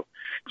 So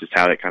just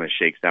how that kind of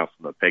shakes out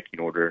from a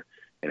pecking order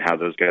and how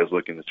those guys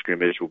look in the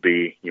scrimmage will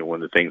be,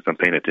 one of the things I'm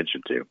paying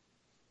attention to.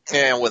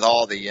 And with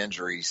all the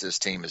injuries this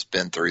team has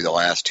been through the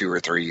last 2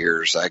 or 3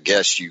 years, I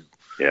guess you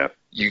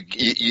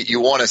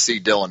want to see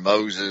Dylan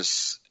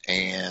Moses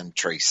and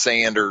Trey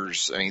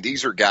Sanders. I mean,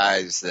 these are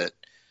guys that,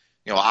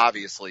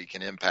 obviously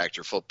can impact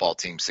your football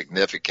team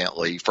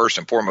significantly. First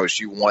and foremost,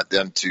 you want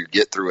them to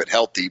get through it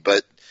healthy,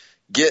 but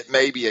get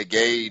maybe a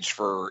gauge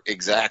for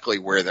exactly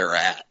where they're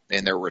at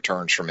in their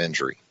returns from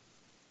injury.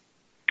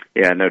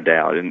 Yeah, no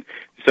doubt. And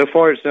so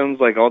far it sounds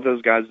like all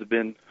those guys have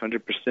been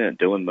 100%.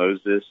 Dylan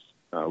Moses,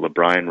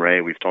 LeBron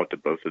Ray, we've talked to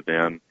both of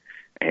them.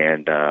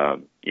 And,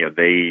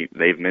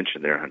 they've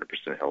mentioned they're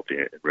 100% healthy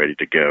and ready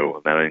to go.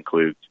 And that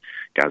includes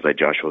guys like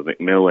Joshua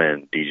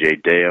McMillan, DJ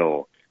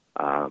Dale.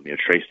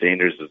 Trey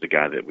Sanders is a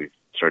guy that we've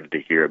started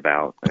to hear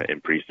about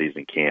in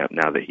preseason camp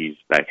now that he's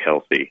back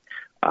healthy.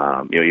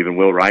 Even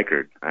Will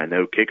Reichard. I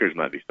know kickers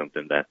might be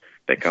something that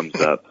comes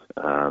up,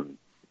 on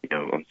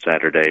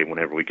Saturday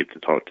whenever we get to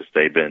talk to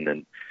Saban.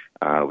 And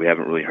we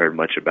haven't really heard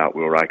much about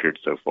Will Reichard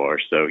so far.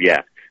 So,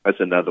 yeah, that's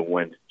another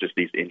one, just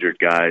these injured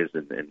guys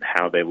and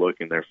how they look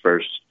in their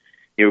first,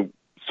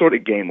 sort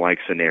of game-like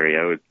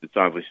scenario. It's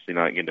obviously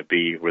not going to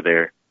be where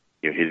they're,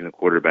 hitting the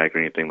quarterback or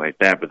anything like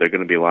that, but they're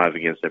going to be live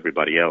against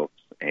everybody else.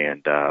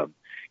 And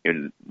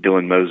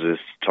Dylan Moses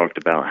talked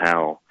about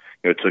how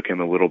it took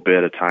him a little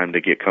bit of time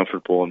to get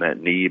comfortable in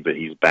that knee, but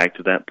he's back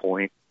to that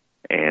point.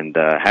 And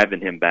having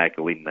him back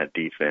and leading that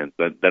defense,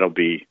 that'll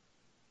be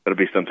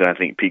something I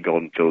think Pete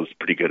Golden feels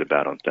pretty good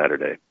about on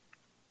Saturday.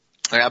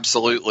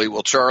 Absolutely.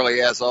 Well,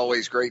 Charlie, as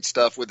always, great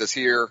stuff with us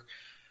here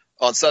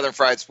on Southern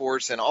Fried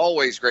Sports, and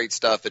always great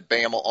stuff at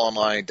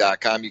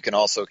BamaOnline.com. You can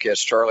also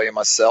catch Charlie and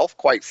myself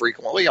quite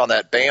frequently on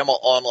that Bama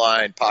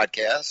Online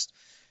podcast.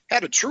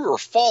 Had a true or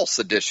false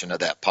edition of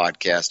that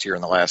podcast here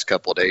in the last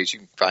couple of days. You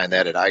can find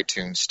that at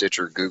iTunes,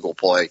 Stitcher, Google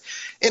Play,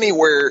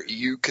 anywhere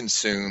you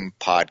consume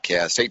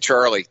podcasts. Hey,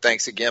 Charlie,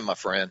 thanks again, my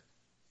friend.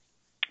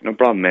 No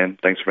problem, man.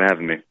 Thanks for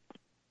having me.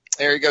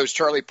 There he goes,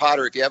 Charlie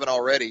Potter. If you haven't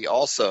already,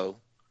 also,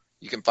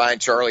 you can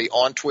find Charlie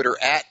on Twitter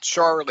at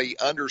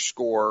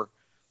Charlie_Potter,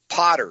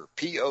 Potter.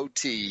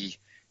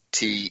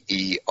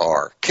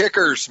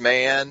 Kickers,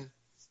 man.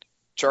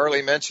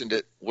 Charlie mentioned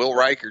it. Will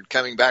Reichard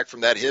coming back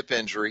from that hip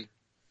injury.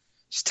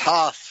 It's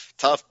tough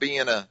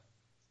being a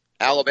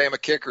Alabama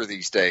kicker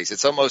these days.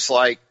 It's almost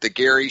like the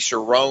Gary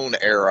Sharon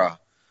era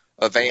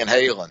of Van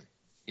Halen,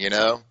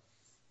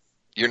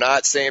 You're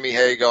not Sammy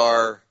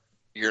Hagar.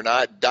 You're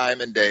not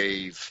Diamond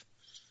Dave.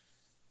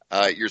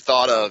 You're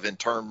thought of in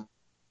terms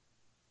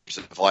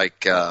of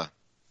like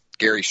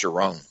Gary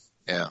Sharon.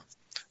 Yeah.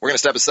 We're going to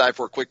step aside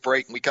for a quick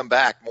break, and we come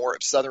back. More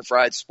of Southern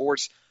Fried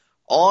Sports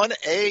on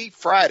a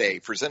Friday,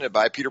 presented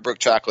by Peterbrook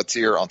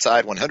Chocolatier on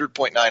Tide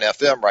 100.9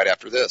 FM right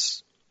after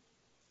this.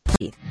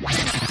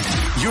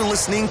 You're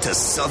listening to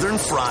Southern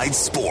Fried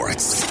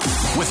Sports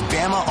with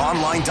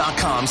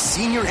BamaOnline.com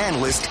senior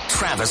analyst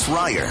Travis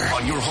Reier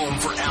on your home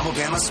for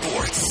Alabama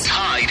sports.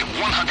 Tide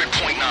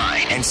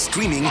 100.9 and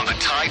streaming on the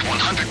Tide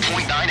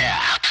 100.9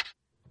 app.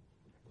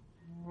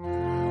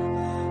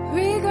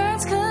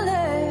 Regrets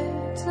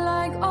collect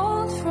like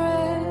old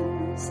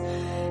friends.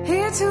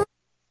 Here to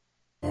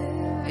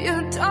live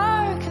your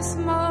darkest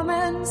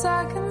moments.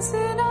 I can see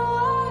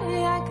no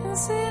way, I can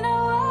see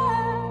no way.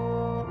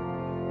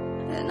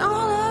 And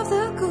all of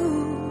the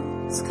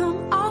ghouls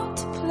come out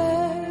to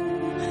play.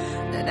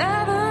 That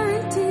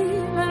every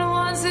demon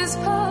wants his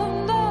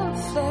pound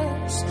of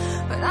flesh.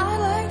 But I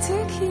like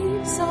to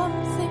keep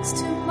some things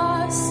to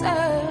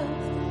myself.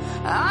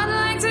 I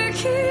like to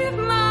keep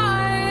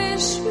my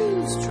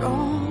shoes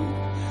drawn.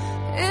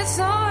 It's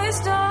always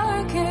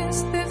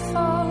darkest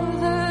before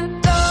the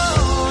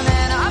dawn.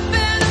 And I've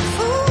been a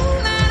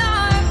fool and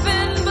I've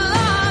been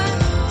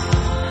blind.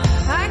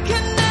 I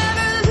can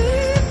never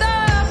leave the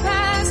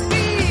past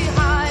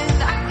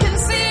behind. I can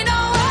see no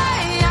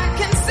way, I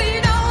can see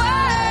no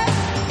way.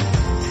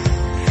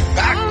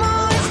 I'm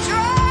always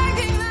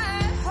dragging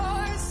that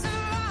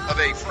of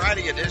a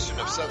Friday edition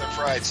of Southern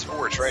Fried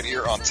Sports right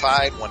here on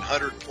Tide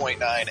 100.9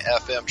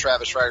 FM.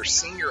 Travis Reier,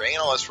 senior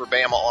analyst for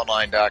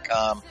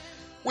BamaOnline.com,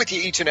 with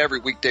you each and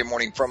every weekday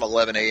morning from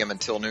 11 a.m.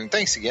 until noon.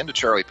 Thanks again to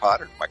Charlie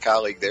Potter, my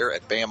colleague there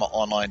at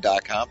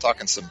BamaOnline.com,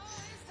 talking some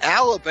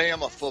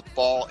Alabama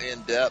football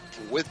in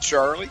depth with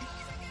Charlie.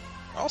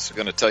 I'm also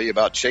going to tell you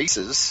about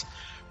Chase's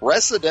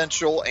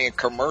residential and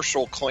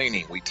commercial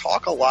cleaning. We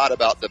talk a lot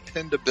about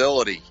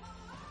dependability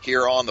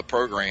here on the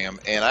program,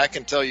 and I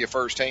can tell you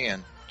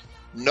firsthand,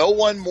 no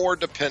one more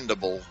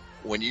dependable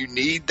when you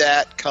need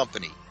that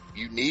company,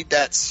 you need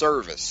that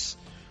service,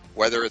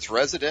 whether it's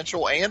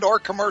residential and or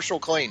commercial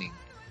cleaning.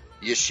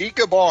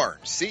 Yashika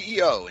Barnes,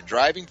 CEO and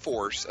driving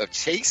force of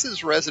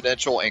Chase's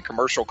Residential and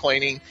Commercial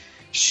Cleaning.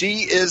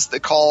 She is the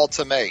call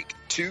to make.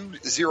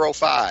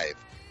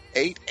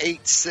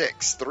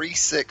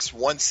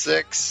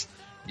 205-886-3616.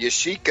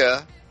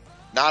 Yashika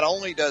not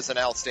only does an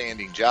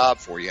outstanding job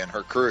for you and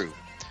her crew,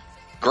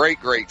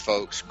 great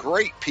folks,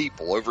 great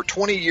people, over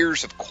 20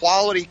 years of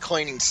quality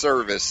cleaning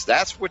service.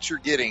 That's what you're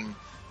getting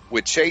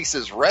with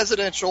Chase's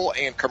Residential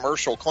and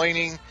Commercial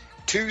Cleaning.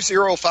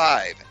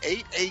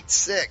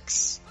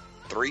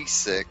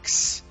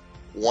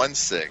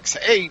 205-886-3616.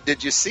 Hey,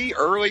 did you see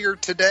earlier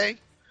today,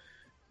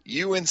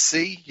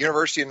 UNC,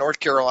 University of North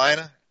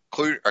Carolina,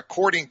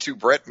 according to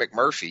Brett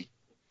McMurphy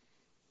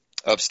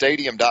of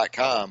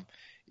Stadium.com,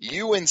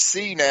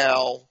 UNC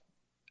now,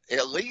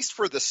 at least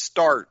for the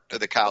start of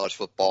the college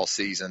football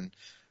season,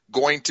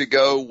 going to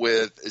go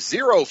with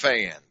 0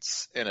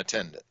 fans in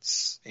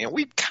attendance. And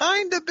we've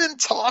kind of been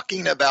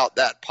talking about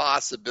that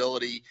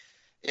possibility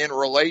in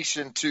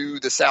relation to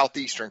the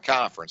Southeastern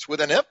Conference, with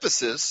an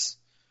emphasis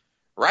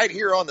right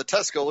here on the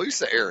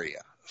Tuscaloosa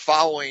area,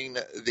 following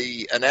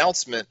the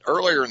announcement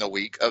earlier in the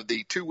week of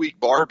the 2-week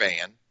bar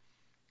ban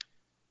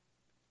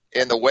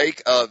in the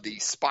wake of the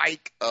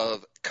spike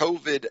of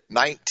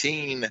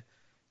COVID-19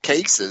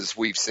 cases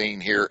we've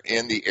seen here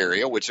in the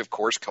area, which of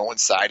course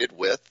coincided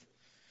with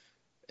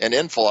an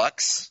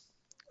influx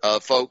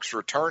of folks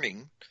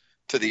returning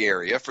to the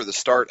area for the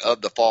start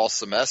of the fall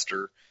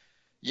semester.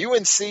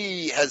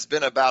 UNC has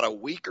been about a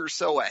week or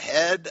so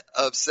ahead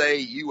of, say,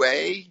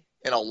 UA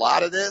in a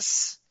lot of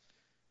this.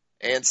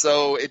 And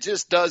so it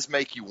just does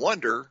make you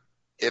wonder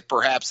if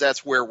perhaps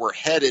that's where we're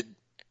headed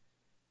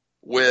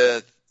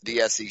with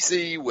the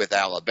SEC, with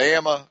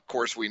Alabama. Of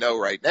course, we know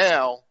right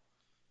now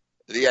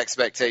the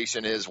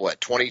expectation is,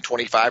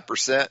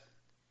 20-25%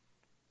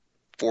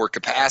 for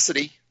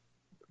capacity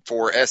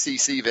for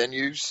SEC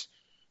venues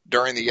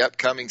during the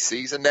upcoming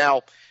season.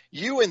 Now,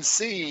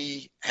 UNC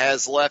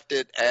has left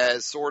it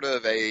as sort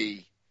of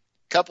a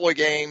couple of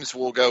games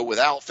we'll go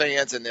without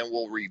fans, and then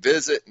we'll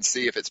revisit and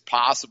see if it's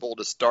possible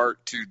to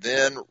start to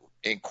then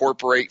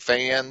incorporate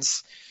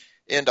fans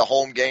into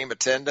home game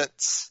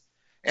attendance.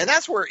 And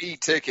that's where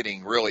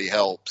e-ticketing really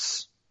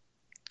helps.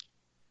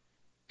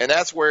 And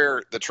that's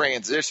where the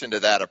transition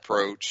to that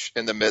approach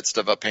in the midst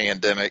of a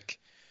pandemic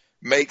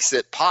makes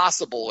it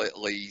possible, at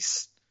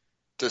least,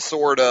 to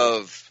sort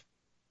of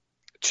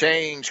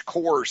change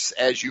course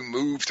as you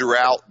move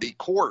throughout the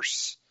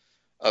course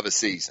of a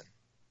season.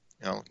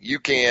 You know, you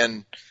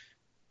can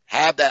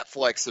have that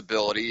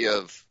flexibility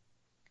of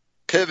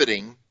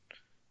pivoting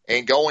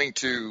and going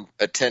to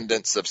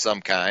attendance of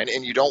some kind,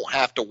 and you don't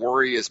have to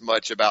worry as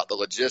much about the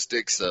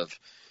logistics of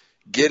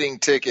getting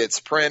tickets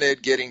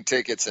printed, getting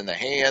tickets in the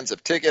hands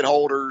of ticket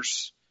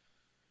holders.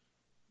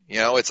 You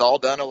know, it's all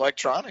done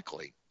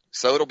electronically.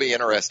 So it'll be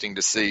interesting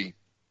to see,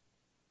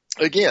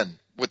 again,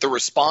 with the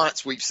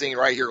response we've seen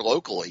right here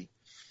locally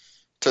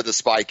to the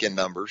spike in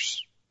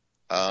numbers,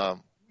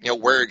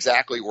 where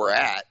exactly we're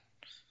at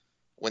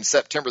when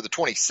September the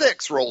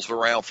 26th rolls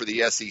around for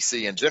the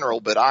SEC in general.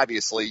 But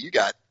obviously you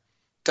got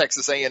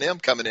Texas A&M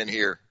coming in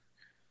here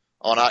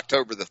on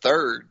October the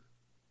 3rd.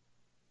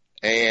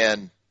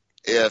 And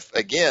if,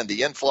 again,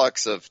 the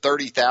influx of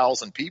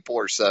 30,000 people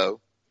or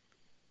so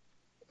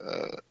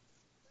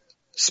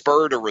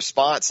spurred a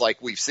response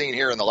like we've seen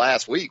here in the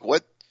last week,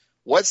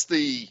 what's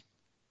the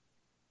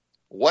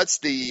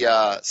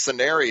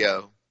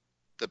scenario,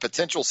 the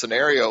potential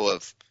scenario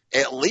of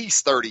at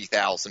least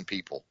 30,000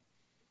 people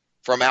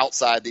from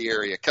outside the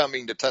area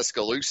coming to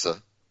Tuscaloosa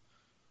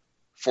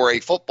for a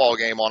football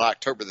game on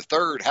October the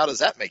 3rd? How does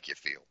that make you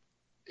feel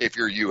if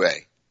you're UA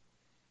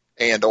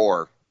and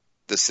or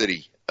the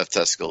city of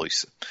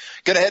Tuscaloosa?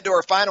 Going to head to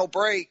our final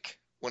break.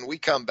 When we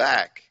come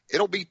back,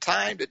 it'll be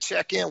time to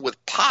check in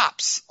with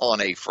Pops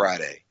on a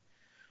Friday.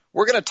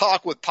 We're going to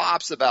talk with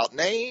Pops about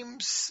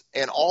names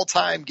and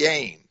all-time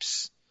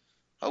games.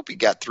 I hope he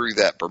got through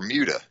that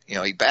Bermuda. You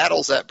know, he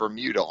battles at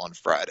Bermuda on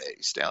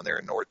Fridays down there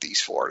in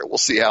Northeast Florida. We'll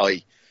see how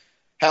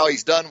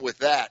he's done with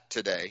that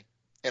today,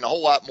 and a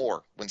whole lot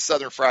more when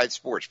Southern Fried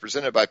Sports,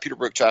 presented by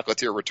Peterbrook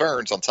Chocolatier,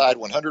 returns on Tide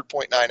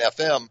 100.9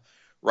 FM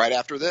right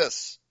after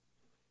this.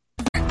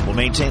 We'll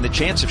maintain the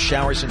chance of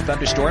showers and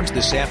thunderstorms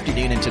this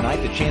afternoon and tonight.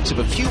 The chance of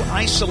a few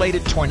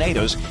isolated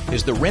tornadoes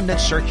as the remnant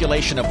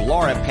circulation of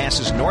Laura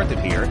passes north of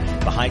here.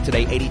 The high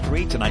today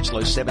 83, tonight's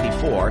low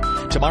 74.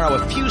 Tomorrow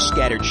a few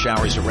scattered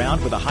showers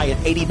around with a high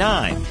at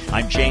 89.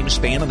 I'm James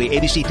Spann on the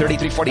ABC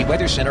 3340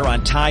 Weather Center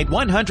on Tide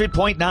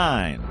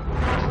 100.9.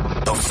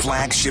 The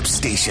flagship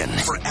station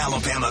for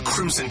Alabama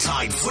Crimson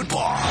Tide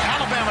football.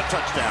 Alabama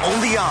touchdown.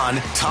 Only on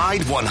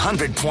Tide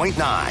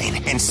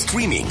 100.9 and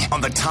streaming on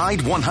the Tide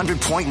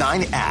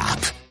 100.9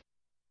 app.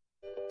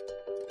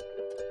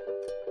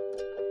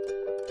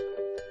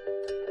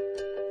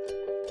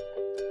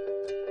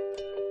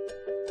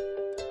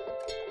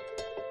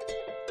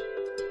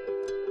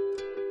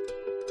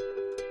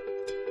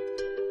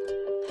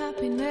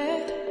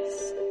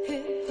 Happiness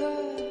hit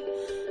her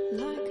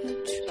like a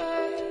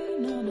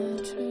train on a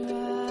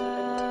track.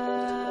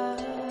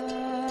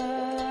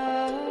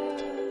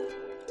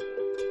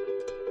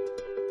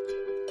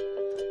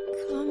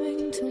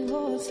 Coming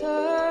towards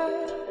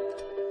her,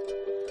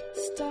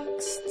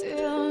 stuck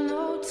still,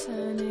 no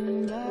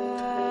turning back.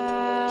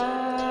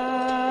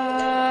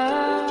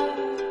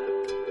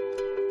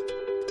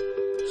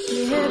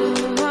 She hid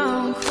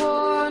around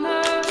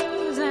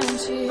corners and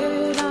she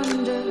hid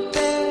under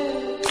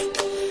beds.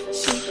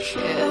 She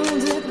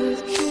killed it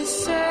with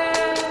kisses,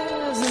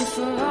 and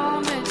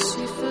from it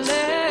she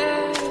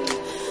fled.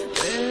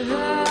 With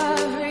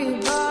every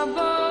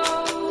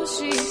bubble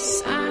she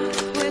sank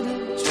with a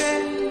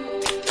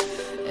drink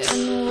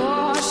and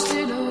washed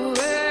it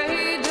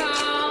away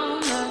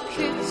down the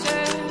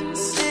kitchen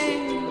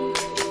sink.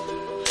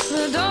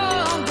 The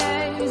dog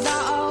days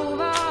are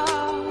over,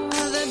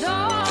 the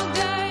dog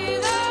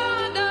days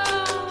are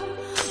done.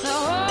 The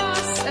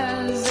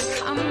horses are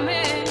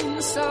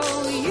coming, so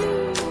you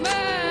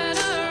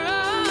better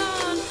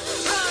run.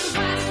 Run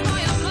fast for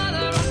your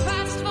mother, run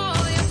fast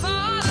for your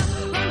father,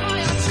 run for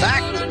your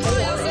Back children, with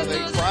more of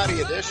a Friday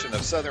edition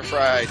of Southern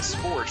Fried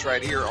Sports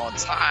right here on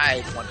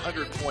Tide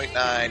 100.9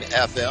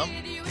 FM.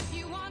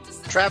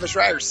 Travis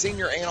Reier,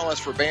 senior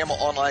analyst for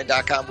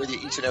BamaOnline.com, with you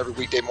each and every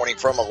weekday morning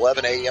from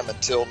 11 a.m.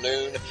 until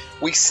noon.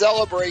 We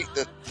celebrate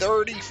the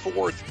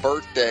 34th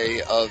birthday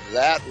of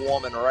that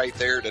woman right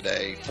there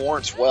today,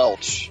 Florence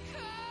Welch,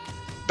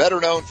 better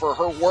known for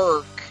her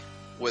work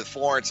with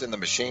Florence and the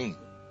Machine.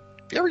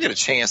 If you ever get a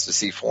chance to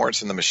see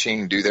Florence and the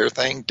Machine do their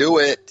thing, do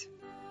it.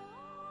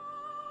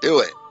 Do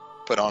it.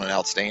 Put on an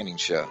outstanding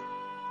show.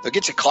 They'll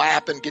get you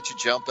clapping, get you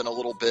jumping a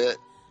little bit,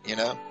 you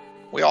know.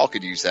 We all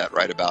could use that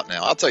right about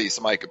now. I'll tell you,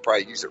 somebody could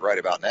probably use it right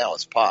about now.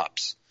 It's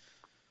Pops.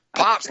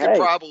 Pops could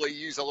probably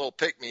use a little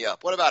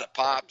pick-me-up. What about it,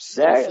 Pops?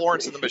 Little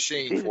Florence and the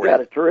Machine She's for got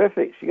you.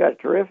 a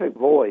terrific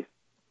voice.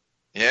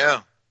 Yeah.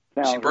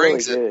 Sounds She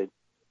brings really it. good.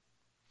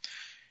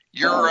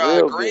 Your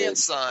real good.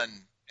 grandson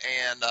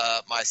and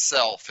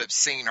myself have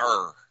seen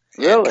her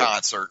in Really?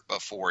 concert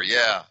before.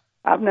 Yeah.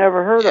 I've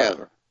never heard Yeah. of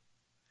her.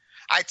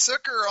 I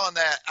took her on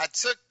that. I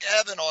took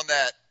Evan on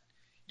that,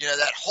 you know,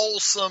 that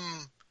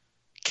wholesome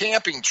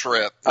camping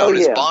trip known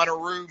as yeah.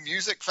 Bonnaroo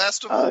Music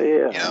Festival. Oh,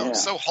 yeah, You know, yeah.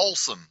 so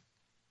wholesome.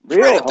 Real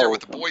Right up there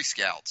with the wholesome. Boy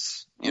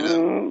Scouts, you know.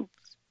 Mhm.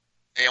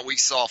 And we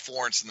saw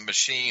Florence and the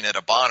Machine at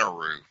a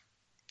Bonnaroo a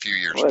few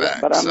years Well,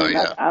 back. but I So, mean,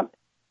 yeah.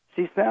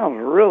 she sounds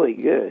really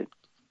good.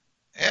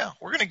 Yeah,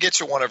 we're going to get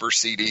you one of her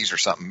CDs or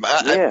something.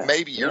 Yeah,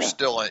 Maybe you're yeah.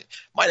 still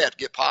might have to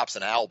get Pops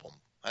an album.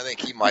 I think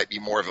he might be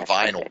more of a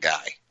vinyl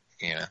guy,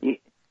 you know.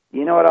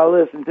 You know what I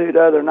listened to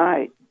the other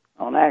night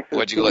on Access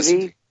What'd you TV? listen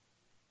to?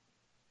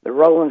 The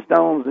Rolling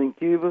Stones in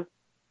Cuba.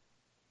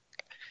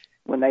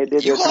 When they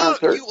did You their love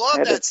concert.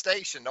 had that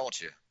station, don't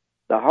you?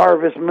 the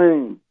Harvest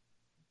Moon.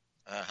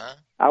 Uh-huh.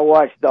 I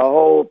watched the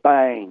whole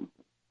thing.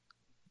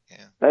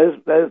 Yeah.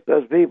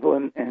 Those people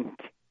in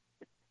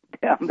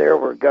down there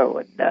were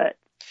going nuts.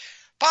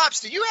 Pops,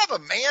 do you have a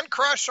man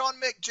crush on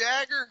Mick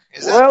Jagger?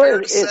 Is that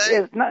fair to say?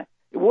 It's not.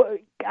 Well,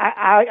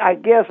 I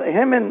guess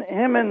him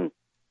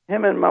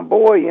and my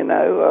boy. You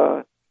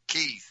know,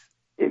 Keith.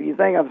 if you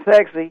think I'm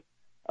sexy,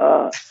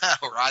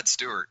 Rod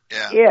Stewart.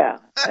 Yeah. yeah.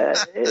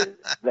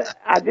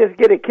 I just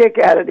get a kick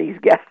out of these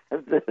guys.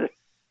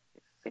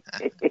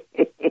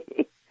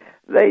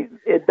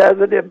 It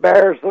doesn't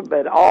embarrass them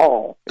at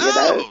all. You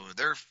know?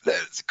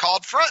 It's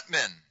called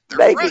frontmen.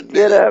 They can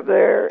get up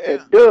there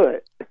and do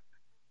it.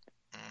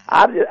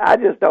 I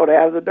just don't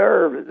have the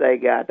nerve that they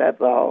got. That's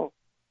all.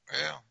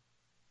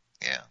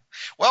 Yeah.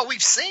 Well,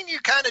 we've seen you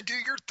kind of do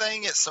your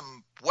thing at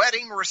some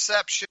wedding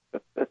reception.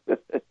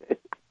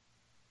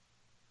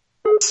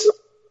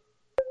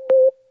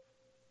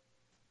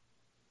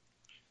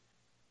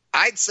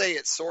 I'd say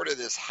it's sort of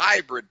this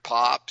hybrid,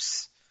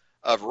 Pops,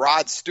 of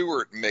Rod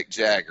Stewart and Mick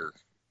Jagger.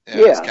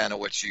 That's kind of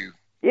what you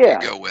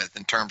go with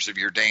in terms of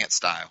your dance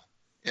style.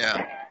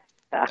 Yeah.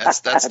 That's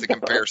the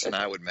comparison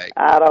I would make.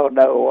 I don't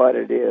know what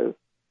it is.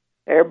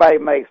 Everybody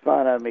makes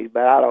fun of me,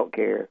 but I don't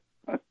care.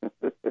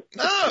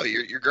 No,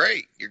 you're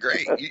great. You're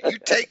great. You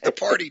take the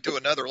party to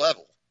another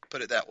level.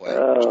 Put it that way.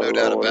 There's no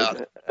doubt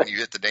about it when you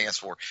hit the dance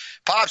floor.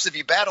 Pops, have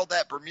you battled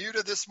that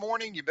Bermuda this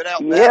morning? You've been out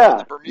battling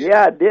the Bermuda?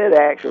 Yeah, I did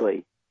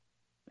actually.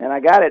 And I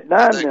got it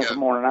done this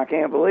morning. I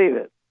can't believe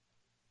it.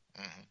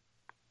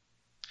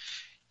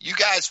 You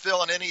guys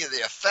feeling any of the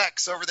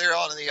effects over there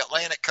on the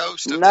Atlantic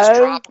coast of this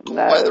tropical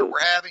weather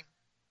we're having?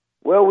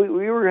 Well,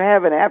 we were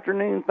having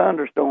afternoon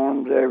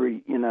thunderstorms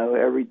every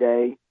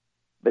day,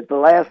 but the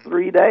last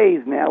 3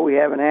 days now we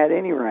haven't had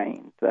any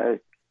rain, so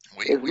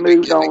it's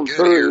moved on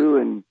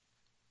through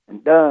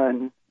and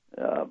done.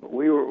 But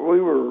we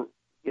were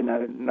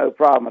no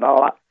problem at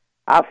all.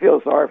 I feel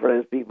sorry for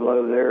those people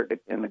over there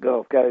in the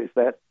Gulf Coast.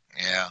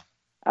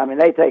 I mean,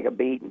 they take a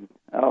beating.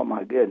 Oh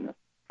my goodness,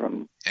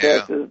 from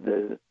Texas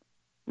to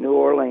New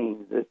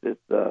Orleans,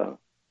 it's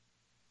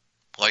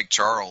Lake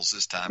Charles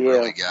this time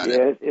really got it.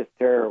 Yeah, it's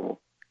terrible.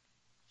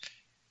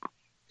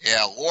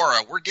 Yeah,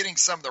 Laura, we're getting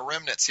some of the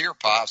remnants here,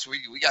 Pops.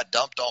 We got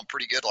dumped on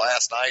pretty good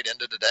last night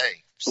into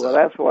today. So, well,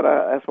 that's what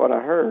I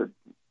heard.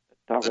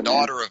 The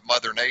daughter of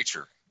Mother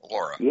Nature,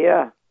 Laura.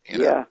 Yeah,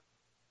 yeah.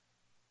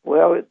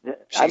 Well,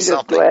 I'm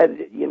just glad,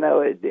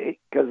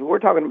 because we're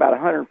talking about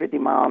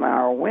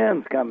 150-mile-an-hour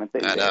winds coming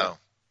through. I know.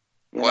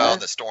 Well,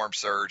 and the storm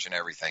surge and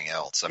everything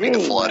else. I mean, the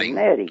flooding.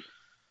 Nettie.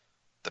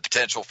 The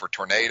potential for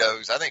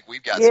tornadoes. I think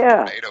we've got some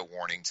tornado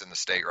warnings in the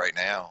state right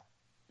now.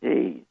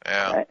 Geez.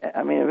 Yeah.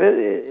 I mean,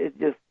 it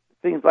just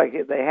seems like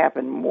they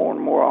happen more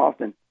and more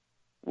often.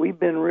 We've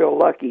been real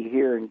lucky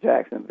here in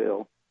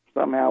Jacksonville.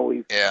 Somehow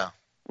we've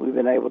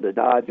been able to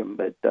dodge them,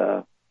 but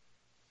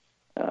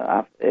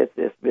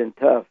it's been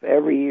tough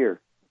every year.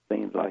 It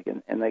seems like,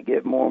 and they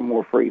get more and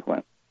more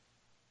frequent.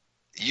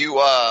 You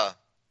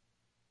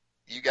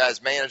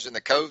guys managing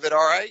the COVID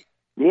all right?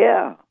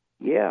 Yeah.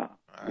 All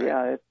right.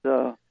 Yeah,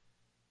 it's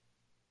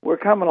we're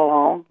coming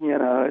along.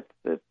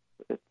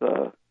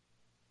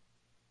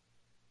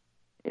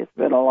 It's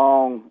been a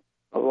long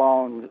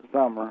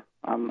summer.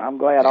 I'm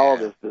glad all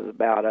this is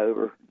about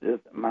over.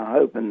 I'm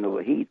hoping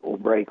the heat will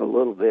break a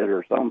little bit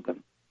or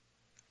something.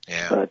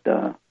 Yeah.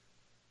 But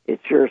it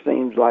sure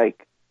seems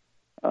like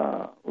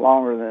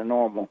longer than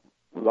normal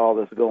with all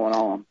this going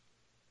on.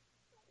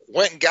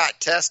 Went and got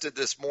tested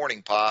this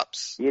morning,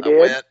 Pops. You did? I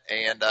went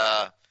and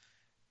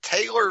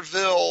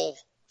Taylorville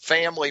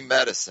Family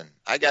Medicine.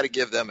 I got to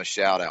give them a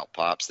shout out,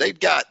 Pops. They've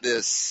got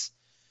this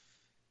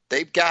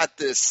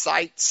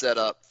site set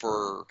up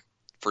for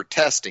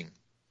testing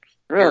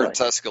here in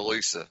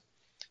Tuscaloosa.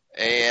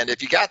 And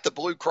if you got the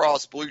Blue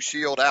Cross Blue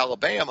Shield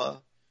Alabama,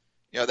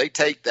 they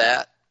take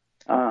that.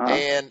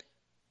 And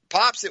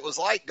Pops, it was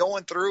like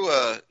going through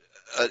a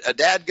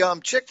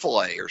dadgum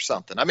Chick-fil-A or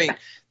something. I mean,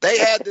 they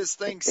had this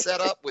thing set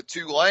up with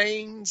 2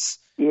 lanes.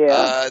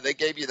 Yeah. They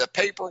gave you the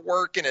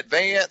paperwork in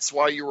advance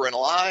while you were in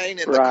line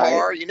in the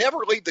car. You never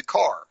leave the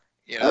car,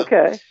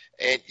 Okay.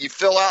 And you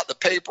fill out the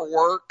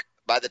paperwork.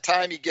 By the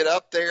time you get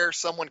up there,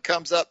 someone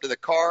comes up to the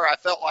car. I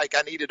felt like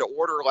I needed to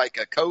order like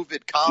a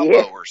COVID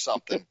combo or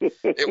something.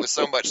 It was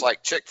so much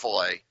like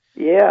Chick-fil-A.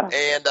 Yeah.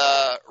 And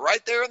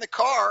right there in the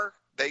car,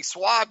 they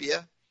swab you.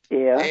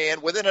 Yeah.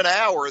 And within an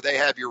hour, they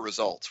have your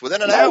results.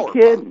 Within an no hour.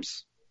 Kidding.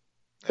 Pops.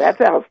 That's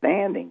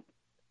outstanding.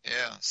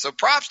 Yeah. So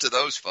props to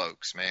those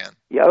folks, man.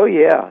 Oh,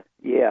 yeah.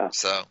 Yeah.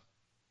 So.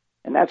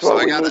 And that's what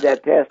we need,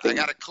 that testing. I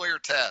got a clear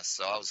test,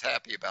 so I was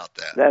happy about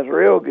that. That's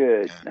real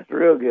good. Yeah. That's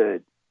real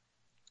good.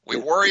 We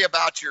worry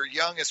about your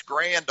youngest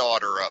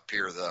granddaughter up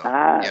here, though,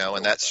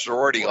 and that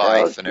sorority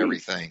life and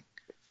everything.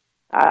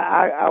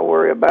 I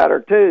worry about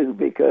her, too,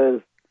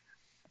 because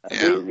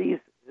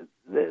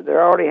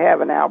they're already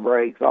having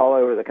outbreaks all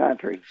over the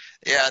country.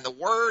 Yeah, and the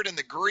word in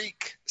the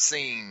Greek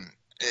scene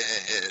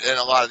in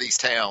a lot of these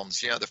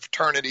towns, the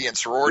fraternity and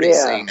sorority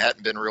scene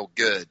hadn't been real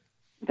good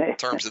in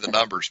terms of the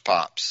numbers,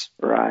 Pops.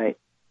 Right.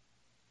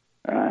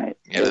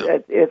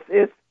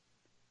 It's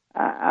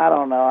I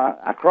don't know.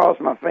 I cross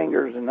my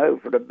fingers and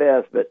hope for the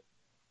best, but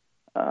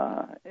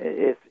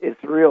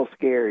it's real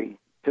scary.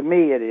 To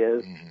me, it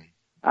is. Mm-hmm.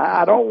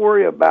 I don't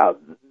worry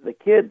about the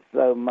kids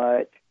so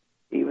much,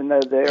 even though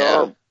they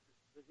are,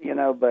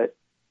 but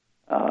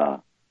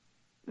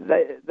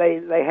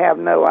they have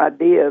no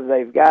idea if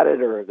they've got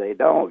it or if they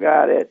don't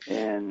got it,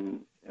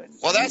 and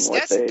well, that's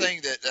the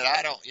thing that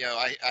I don't.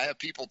 I have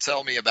people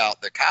tell me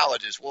about the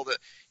colleges. Well,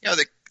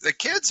 the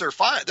kids are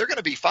fine. They're going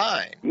to be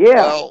fine. Yeah.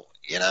 Well,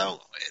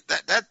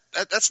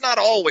 that's not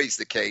always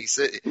the case.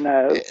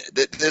 No.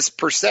 This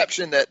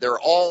perception that they're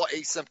all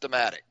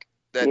asymptomatic,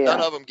 that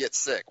none of them get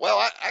sick. Well,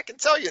 I can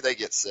tell you they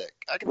get sick.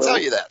 I can tell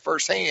you that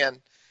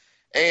firsthand.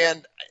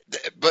 And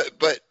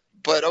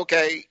but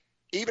okay,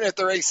 even if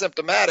they're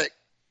asymptomatic,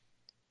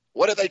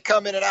 what if they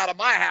come in and out of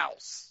my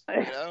house?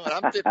 And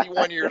I'm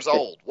 51 years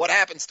old. What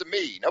happens to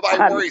me? Nobody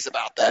worries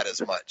about that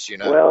as much,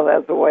 Well,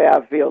 that's the way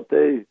I feel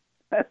too.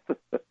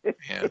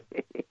 Yeah.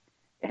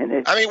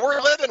 I mean,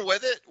 we're living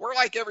with it. We're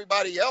like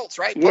everybody else,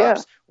 right, Pops? Yeah.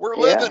 We're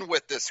living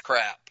with this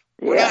crap.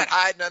 We're not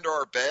hiding under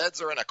our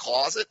beds or in a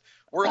closet.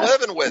 We're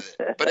living with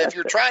it. But if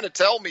you're trying to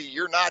tell me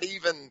you're not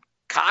even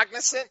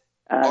cognizant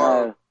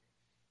or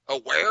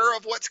aware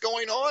of what's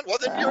going on, well,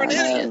 then you're an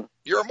idiot.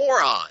 You're a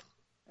moron.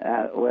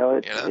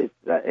 Well,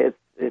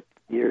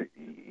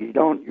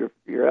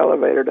 your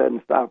elevator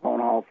doesn't stop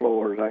on all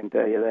floors. I can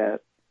tell you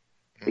that,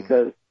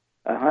 because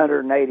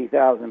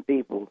 180,000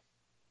 people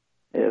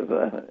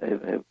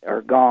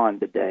are gone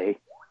today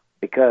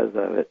because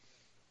of it.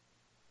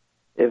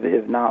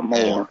 if not more.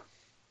 Yeah.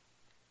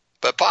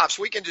 But, Pops,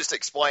 we can just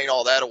explain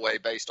all that away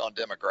based on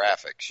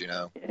demographics,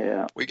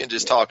 Yeah. We can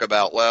just talk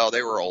about, well,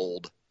 they were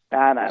old.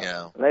 I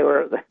know. They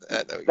were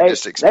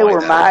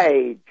were my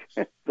age.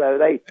 So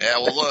they. Yeah,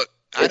 well, look,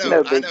 I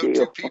know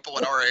two people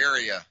in our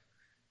area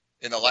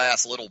in the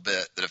last little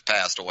bit that have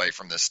passed away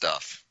from this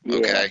stuff,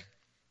 okay,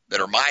 that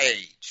are my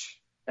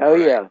age. Oh,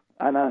 right? Yeah,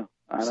 I know.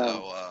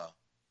 So,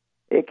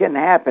 it can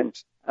happen.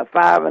 A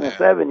 5 and a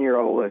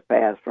 7-year-old have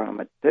passed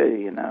from it,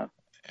 too,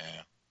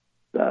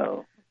 Yeah.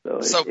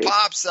 So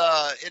Pops,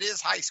 it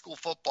is high school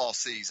football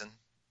season.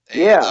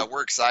 And,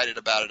 we're excited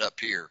about it up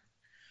here.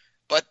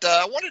 But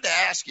I wanted to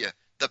ask you,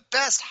 the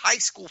best high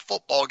school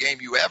football game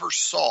you ever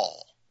saw,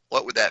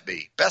 what would that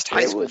be? Best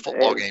high school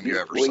football game you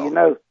ever saw?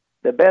 Well,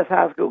 the best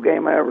high school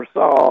game I ever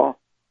saw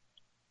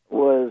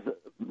was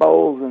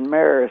Bowles and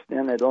Marist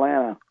in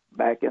Atlanta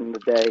back in the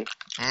day.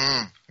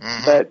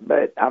 Mm-hmm.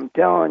 But I'm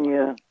telling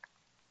you,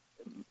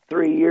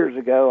 3 years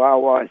ago, I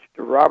watched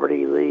Robert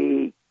E.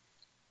 Lee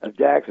of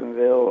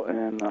Jacksonville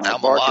and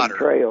Barton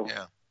Trail.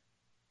 Yeah.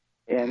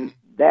 And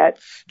that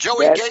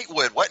Joey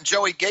Gatewood. Wasn't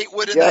Joey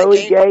Gatewood in Joey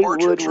that game?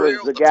 Gatewood was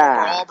the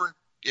guy. Auburn?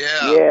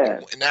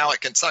 Yeah. Now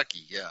at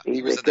Kentucky. Yeah.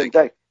 He was at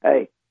Kentucky.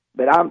 Hey,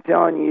 but I'm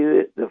telling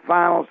you, the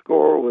final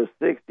score was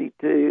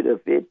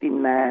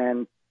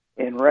 62-59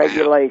 in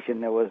regulation.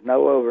 Wow. There was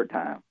no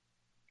overtime.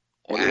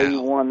 Wow. And Lee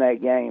won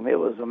that game. It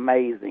was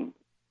amazing.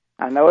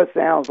 I know it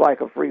sounds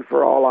like a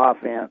free-for-all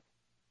offense,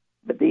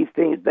 but these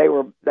teams, they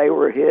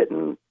were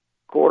hitting.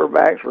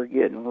 Quarterbacks were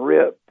getting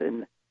ripped,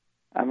 and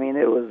I mean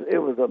it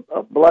was a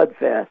blood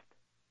fest,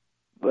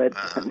 but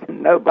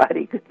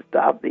nobody could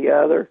stop the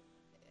other,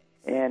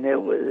 and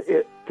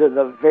it to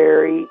the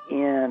very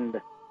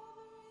end.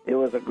 It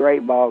was a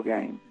great ball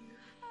game.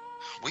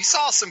 We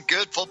saw some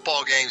good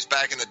football games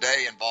back in the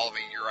day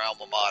involving your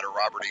alma mater,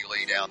 Robert E.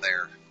 Lee, down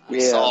there. We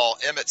saw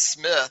Emmett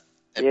Smith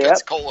and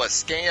Pensacola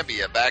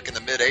Escambia back in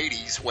the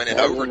mid-'80s win in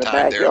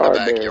overtime there in the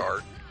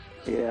backyard.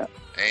 Yeah.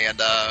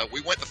 And we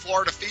went to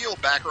Florida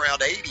Field back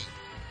around 80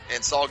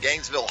 and saw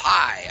Gainesville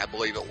High, I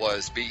believe it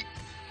was, beat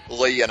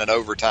Lee in an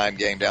overtime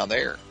game down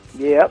there.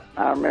 Yep,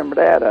 I remember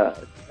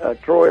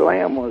that. Troy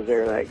Lamb was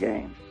there that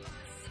game.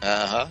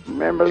 Uh-huh.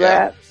 Remember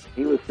that?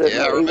 He was sitting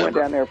there. He went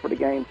down there for the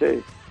game,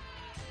 too.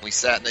 We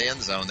sat in the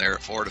end zone there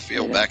at Florida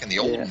Field back in the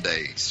olden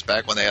days,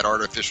 back when they had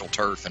artificial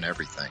turf and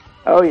everything.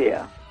 Oh,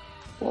 yeah.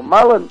 Well,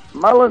 Mullen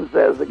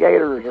says the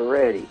Gators are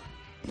ready.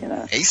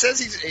 He says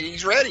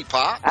he's ready,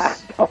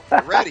 Pops.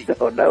 I ready.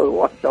 don't know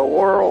what the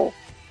world.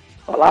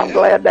 Well, I'm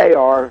glad they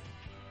are,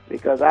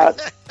 because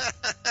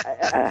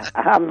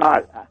I'm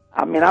not.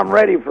 I mean, I'm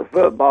ready for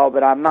football,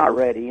 but I'm not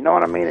ready. You know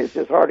what I mean? It's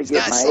just hard to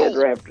get my head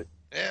wrapped.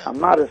 Yeah. I'm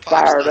not as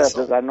fired up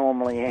as I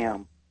normally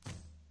am.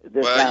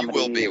 Well, you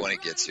will be when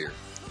it gets here.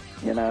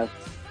 All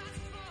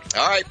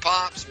right,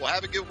 Pops. Well,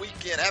 have a good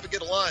weekend. Have a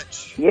good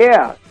lunch.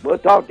 Yeah, we'll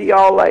talk to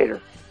y'all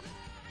later.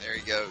 There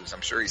he goes.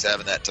 I'm sure he's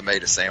having that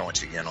tomato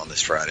sandwich again on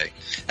this Friday.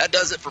 That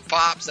does it for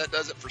Pops. That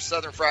does it for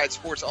Southern Fried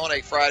Sports on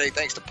a Friday.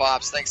 Thanks to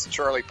Pops. Thanks to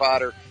Charlie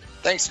Potter.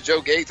 Thanks to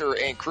Joe Gaither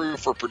and crew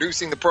for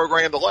producing the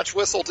program. The lunch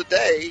whistle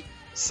today,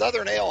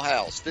 Southern Ale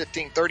House,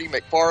 1530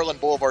 McFarland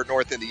Boulevard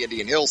North in the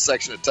Indian Hills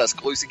section of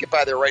Tuscaloosa. Get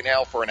by there right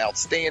now for an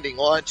outstanding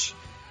lunch.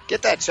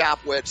 Get that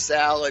chopped wedge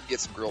salad. Get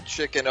some grilled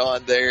chicken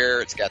on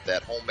there. It's got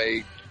that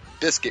homemade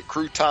biscuit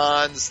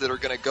croutons that are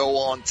going to go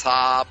on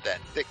top, that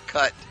thick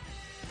cut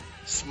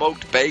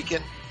smoked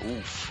bacon.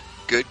 Oof,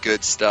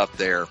 good stuff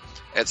there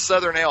at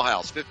Southern Ale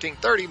House,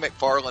 1530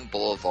 McFarland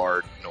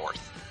Boulevard North.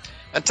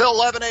 Until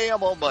 11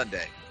 a.m. on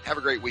Monday. Have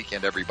a great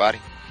weekend, everybody.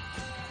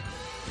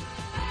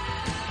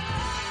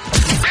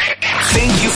 Thank you